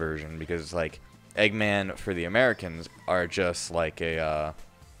American version because, like, Eggman for the Americans are just like a.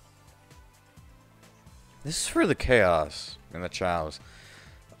 This is for the Chaos and the Chows.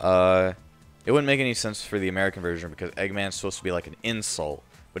 It wouldn't make any sense for the American version because Eggman's supposed to be like an insult,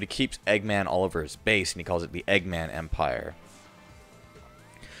 but he keeps Eggman all over his base and he calls it the Eggman Empire,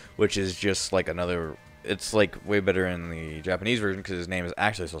 which is just like another. It's like way better in the Japanese version because his name is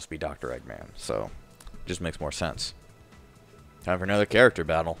actually supposed to be Dr. Eggman, so it just makes more sense. Time for another character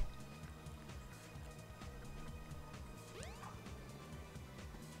battle.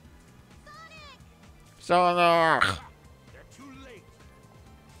 Sonic! They're too late.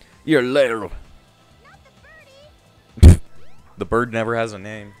 You're little. Not the birdie. The bird never has a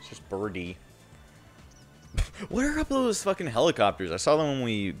name. It's just Birdie. Where are those fucking helicopters? I saw them when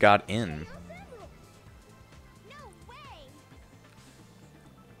we got in. No way.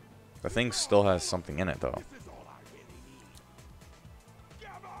 The thing still has something in it, though. This is all I really need.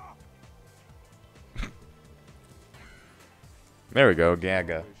 Gamma! There we go,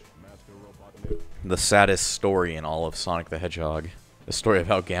 Gaga. The saddest story in all of Sonic the Hedgehog. The story of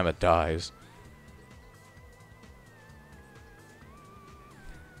how Gamma dies.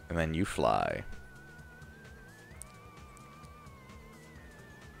 And then you fly.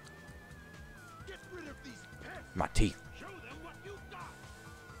 Get rid of these pests. My teeth. Show them what you've got.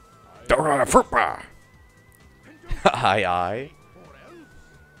 Aye, aye. Or else.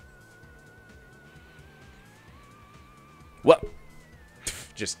 What?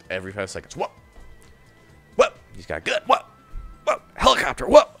 Just every 5 seconds. What? What? He's got a gun. What? What? Helicopter.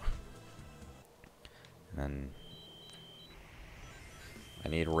 What? And then I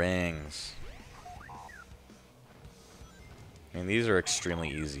need rings. I mean, these are extremely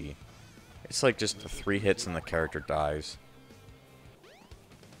easy. It's like just 3 hits and the character dies.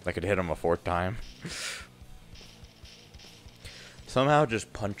 I could hit him a 4th time. Somehow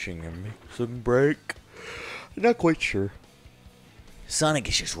just punching him makes him break. I'm not quite sure. Sonic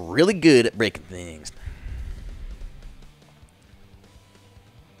is just really good at breaking things.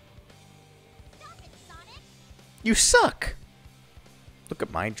 Stop it, Sonic. You suck! Look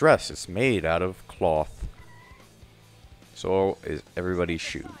at my dress. It's made out of cloth. So is everybody's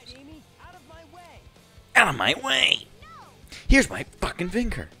shoes. Side, Amy. Out of my way. Out of my way! No. Here's my fucking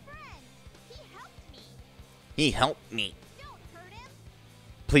finger. Friend. He helped me. He helped me. Don't hurt him.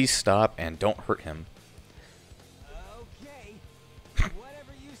 Please stop and don't hurt him. Okay.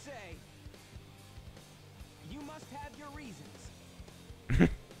 Whatever you say. You must have your reasons.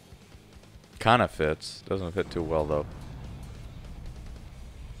 Kinda fits. Doesn't fit too well though.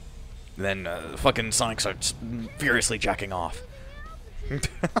 And then fucking Sonic starts furiously jacking off.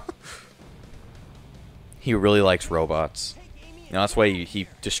 He really likes robots. You know, that's why he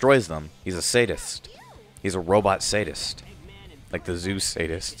destroys them. He's a sadist. He's a robot sadist. Like the Zeus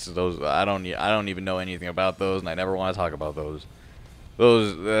sadists. Those I don't even know anything about those, and I never want to talk about those.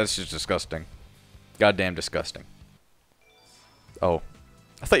 That's just disgusting. Goddamn disgusting. Oh.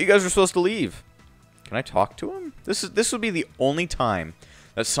 I thought you guys were supposed to leave. Can I talk to him? This would be the only time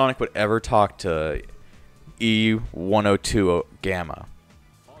that Sonic would ever talk to E102 Gamma.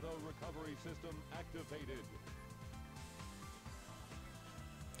 Auto recovery system activated.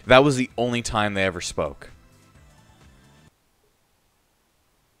 That was the only time they ever spoke.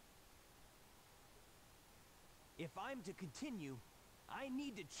 If I'm to continue, I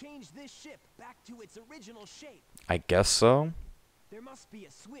need to change this ship back to its original shape. I guess so. There must be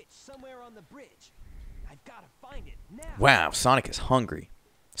a switch somewhere on the bridge. I've got to find it now. Wow, Sonic is hungry.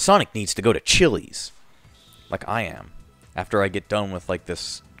 Sonic needs to go to Chili's. Like I am. After I get done with, like,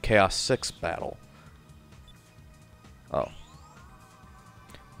 this Chaos 6 battle. Oh.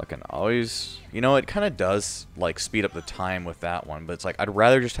 Fucking always... You know, it kind of does, like, speed up the time with that one. But it's like, I'd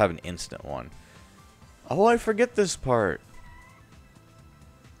rather just have an instant one. Oh, I forget this part.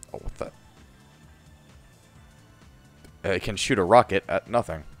 Oh, what the... It can shoot a rocket at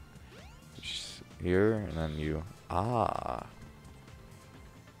nothing. Just here, and then you... Ah.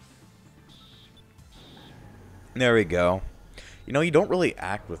 There we go. You know, you don't really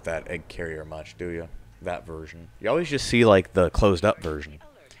act with that egg carrier much, do you? That version. You always just see, like, the closed-up version.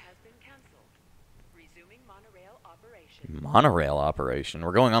 Alert has been canceled. Resuming monorail operation. Monorail operation?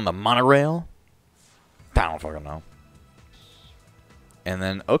 We're going on the monorail? I don't fucking know. And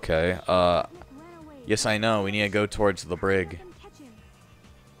then, okay, yes, I know. We need to go towards the brig.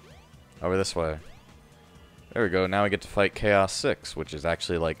 Over this way. There we go. Now we get to fight Chaos 6, which is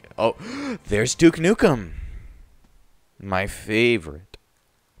actually like... Oh, there's Duke Nukem. My favorite.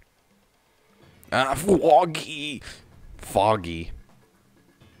 Ah, Foggy. Foggy.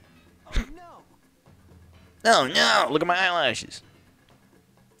 Oh no! Oh, no. Look at my eyelashes.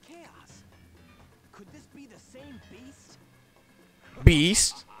 Chaos. Could this be the same beast?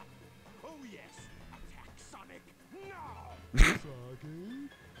 Beast. Oh yes, attack Sonic now! Froggy?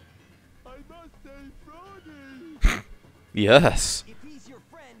 I must say Froggy! Yes. If he's your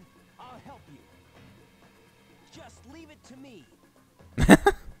friend, I'll help you. Just leave it to me.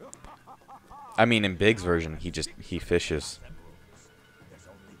 I mean, in Big's version, he fishes. There's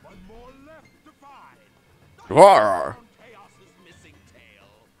only one more left to find. Roar. Chaos's missing tail.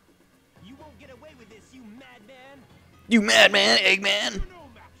 You won't get away with this, you madman. You madman, Eggman. No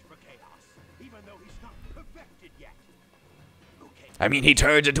match for Chaos, even though he's not perfected yet. Okay. I mean, he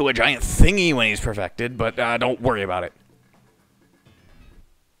turns into a giant thingy when he's perfected, but don't worry about it.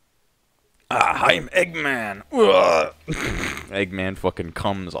 I'm Eggman. Ugh. Eggman fucking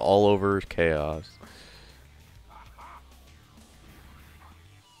comes all over Chaos.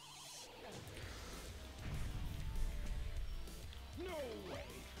 No way!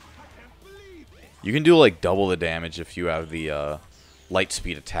 I can't believe this! You can do like double the damage if you have the light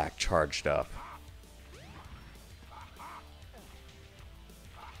speed attack charged up.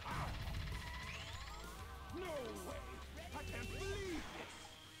 No way! I can't believe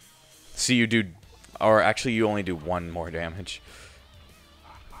this! See, you do, or actually you only do one more damage.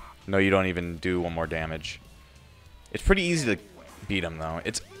 No, you don't even do one more damage. It's pretty easy to beat him though.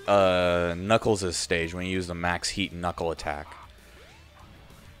 It's Knuckles' stage when you use the max heat knuckle attack.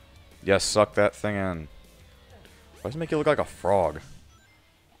 Yes, suck that thing in. Why does it make you look like a frog?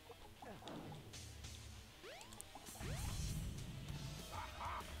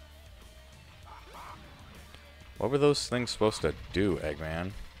 What were those things supposed to do,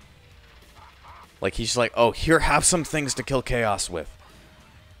 Eggman? Like, he's like, oh, here, have some things to kill Chaos with.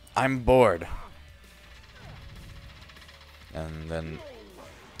 I'm bored. And then,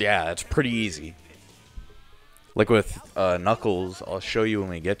 yeah, it's pretty easy. Like with Knuckles, I'll show you when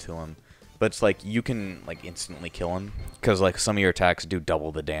we get to him. But it's like, you can, like, instantly kill him. Because, like, some of your attacks do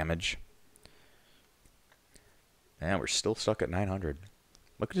double the damage. And we're still stuck at 900.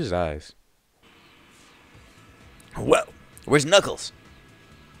 Look at his eyes. Whoa, where's Knuckles?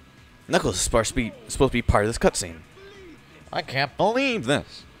 Knuckles is supposed to be part of this cutscene. I can't believe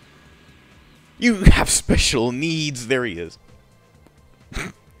this. You have special needs. There he is.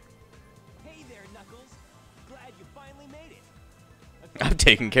 Hey there, Knuckles. Glad you finally made it. I've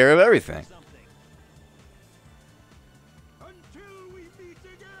taken care of everything. Until we meet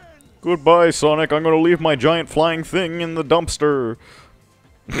again! Goodbye, Sonic. I'm going to leave my giant flying thing in the dumpster.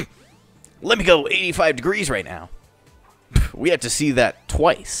 Let me go 85 degrees right now. We had to see that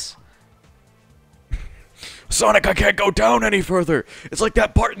twice. Sonic, I can't go down any further. It's like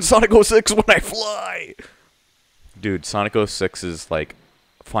that part in Sonic 06 when I fly. Dude, Sonic 06's, like,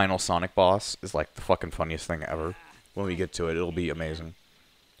 final Sonic boss is, like, the fucking funniest thing ever. When we get to it, it'll be amazing.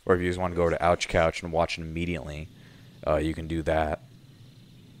 Or if you just want to go to Ouch Couch and watch it immediately, you can do that.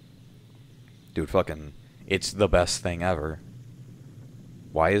 Dude, fucking, it's the best thing ever.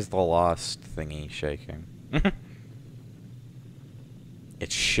 Why is the Lost thingy shaking?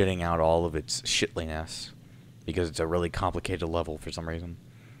 It's shitting out all of its shitliness. Because it's a really complicated level for some reason.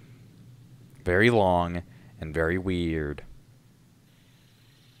 Very long and very weird.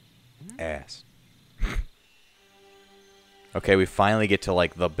 Ass. Okay, we finally get to,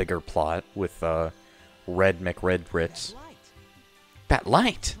 like, the bigger plot with, Red McRedBrits. That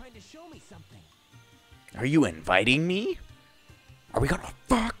light? Trying to show me something. Are you inviting me? Are we gonna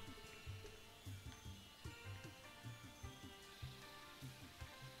fuck?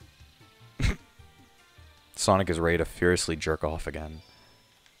 Sonic is ready to furiously jerk off again.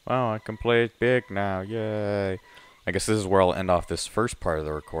 Wow, I can play it big now, yay. I guess this is where I'll end off this first part of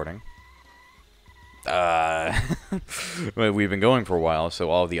the recording. We've been going for a while, so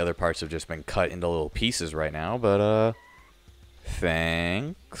all the other parts have just been cut into little pieces right now, but,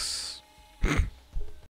 thanks.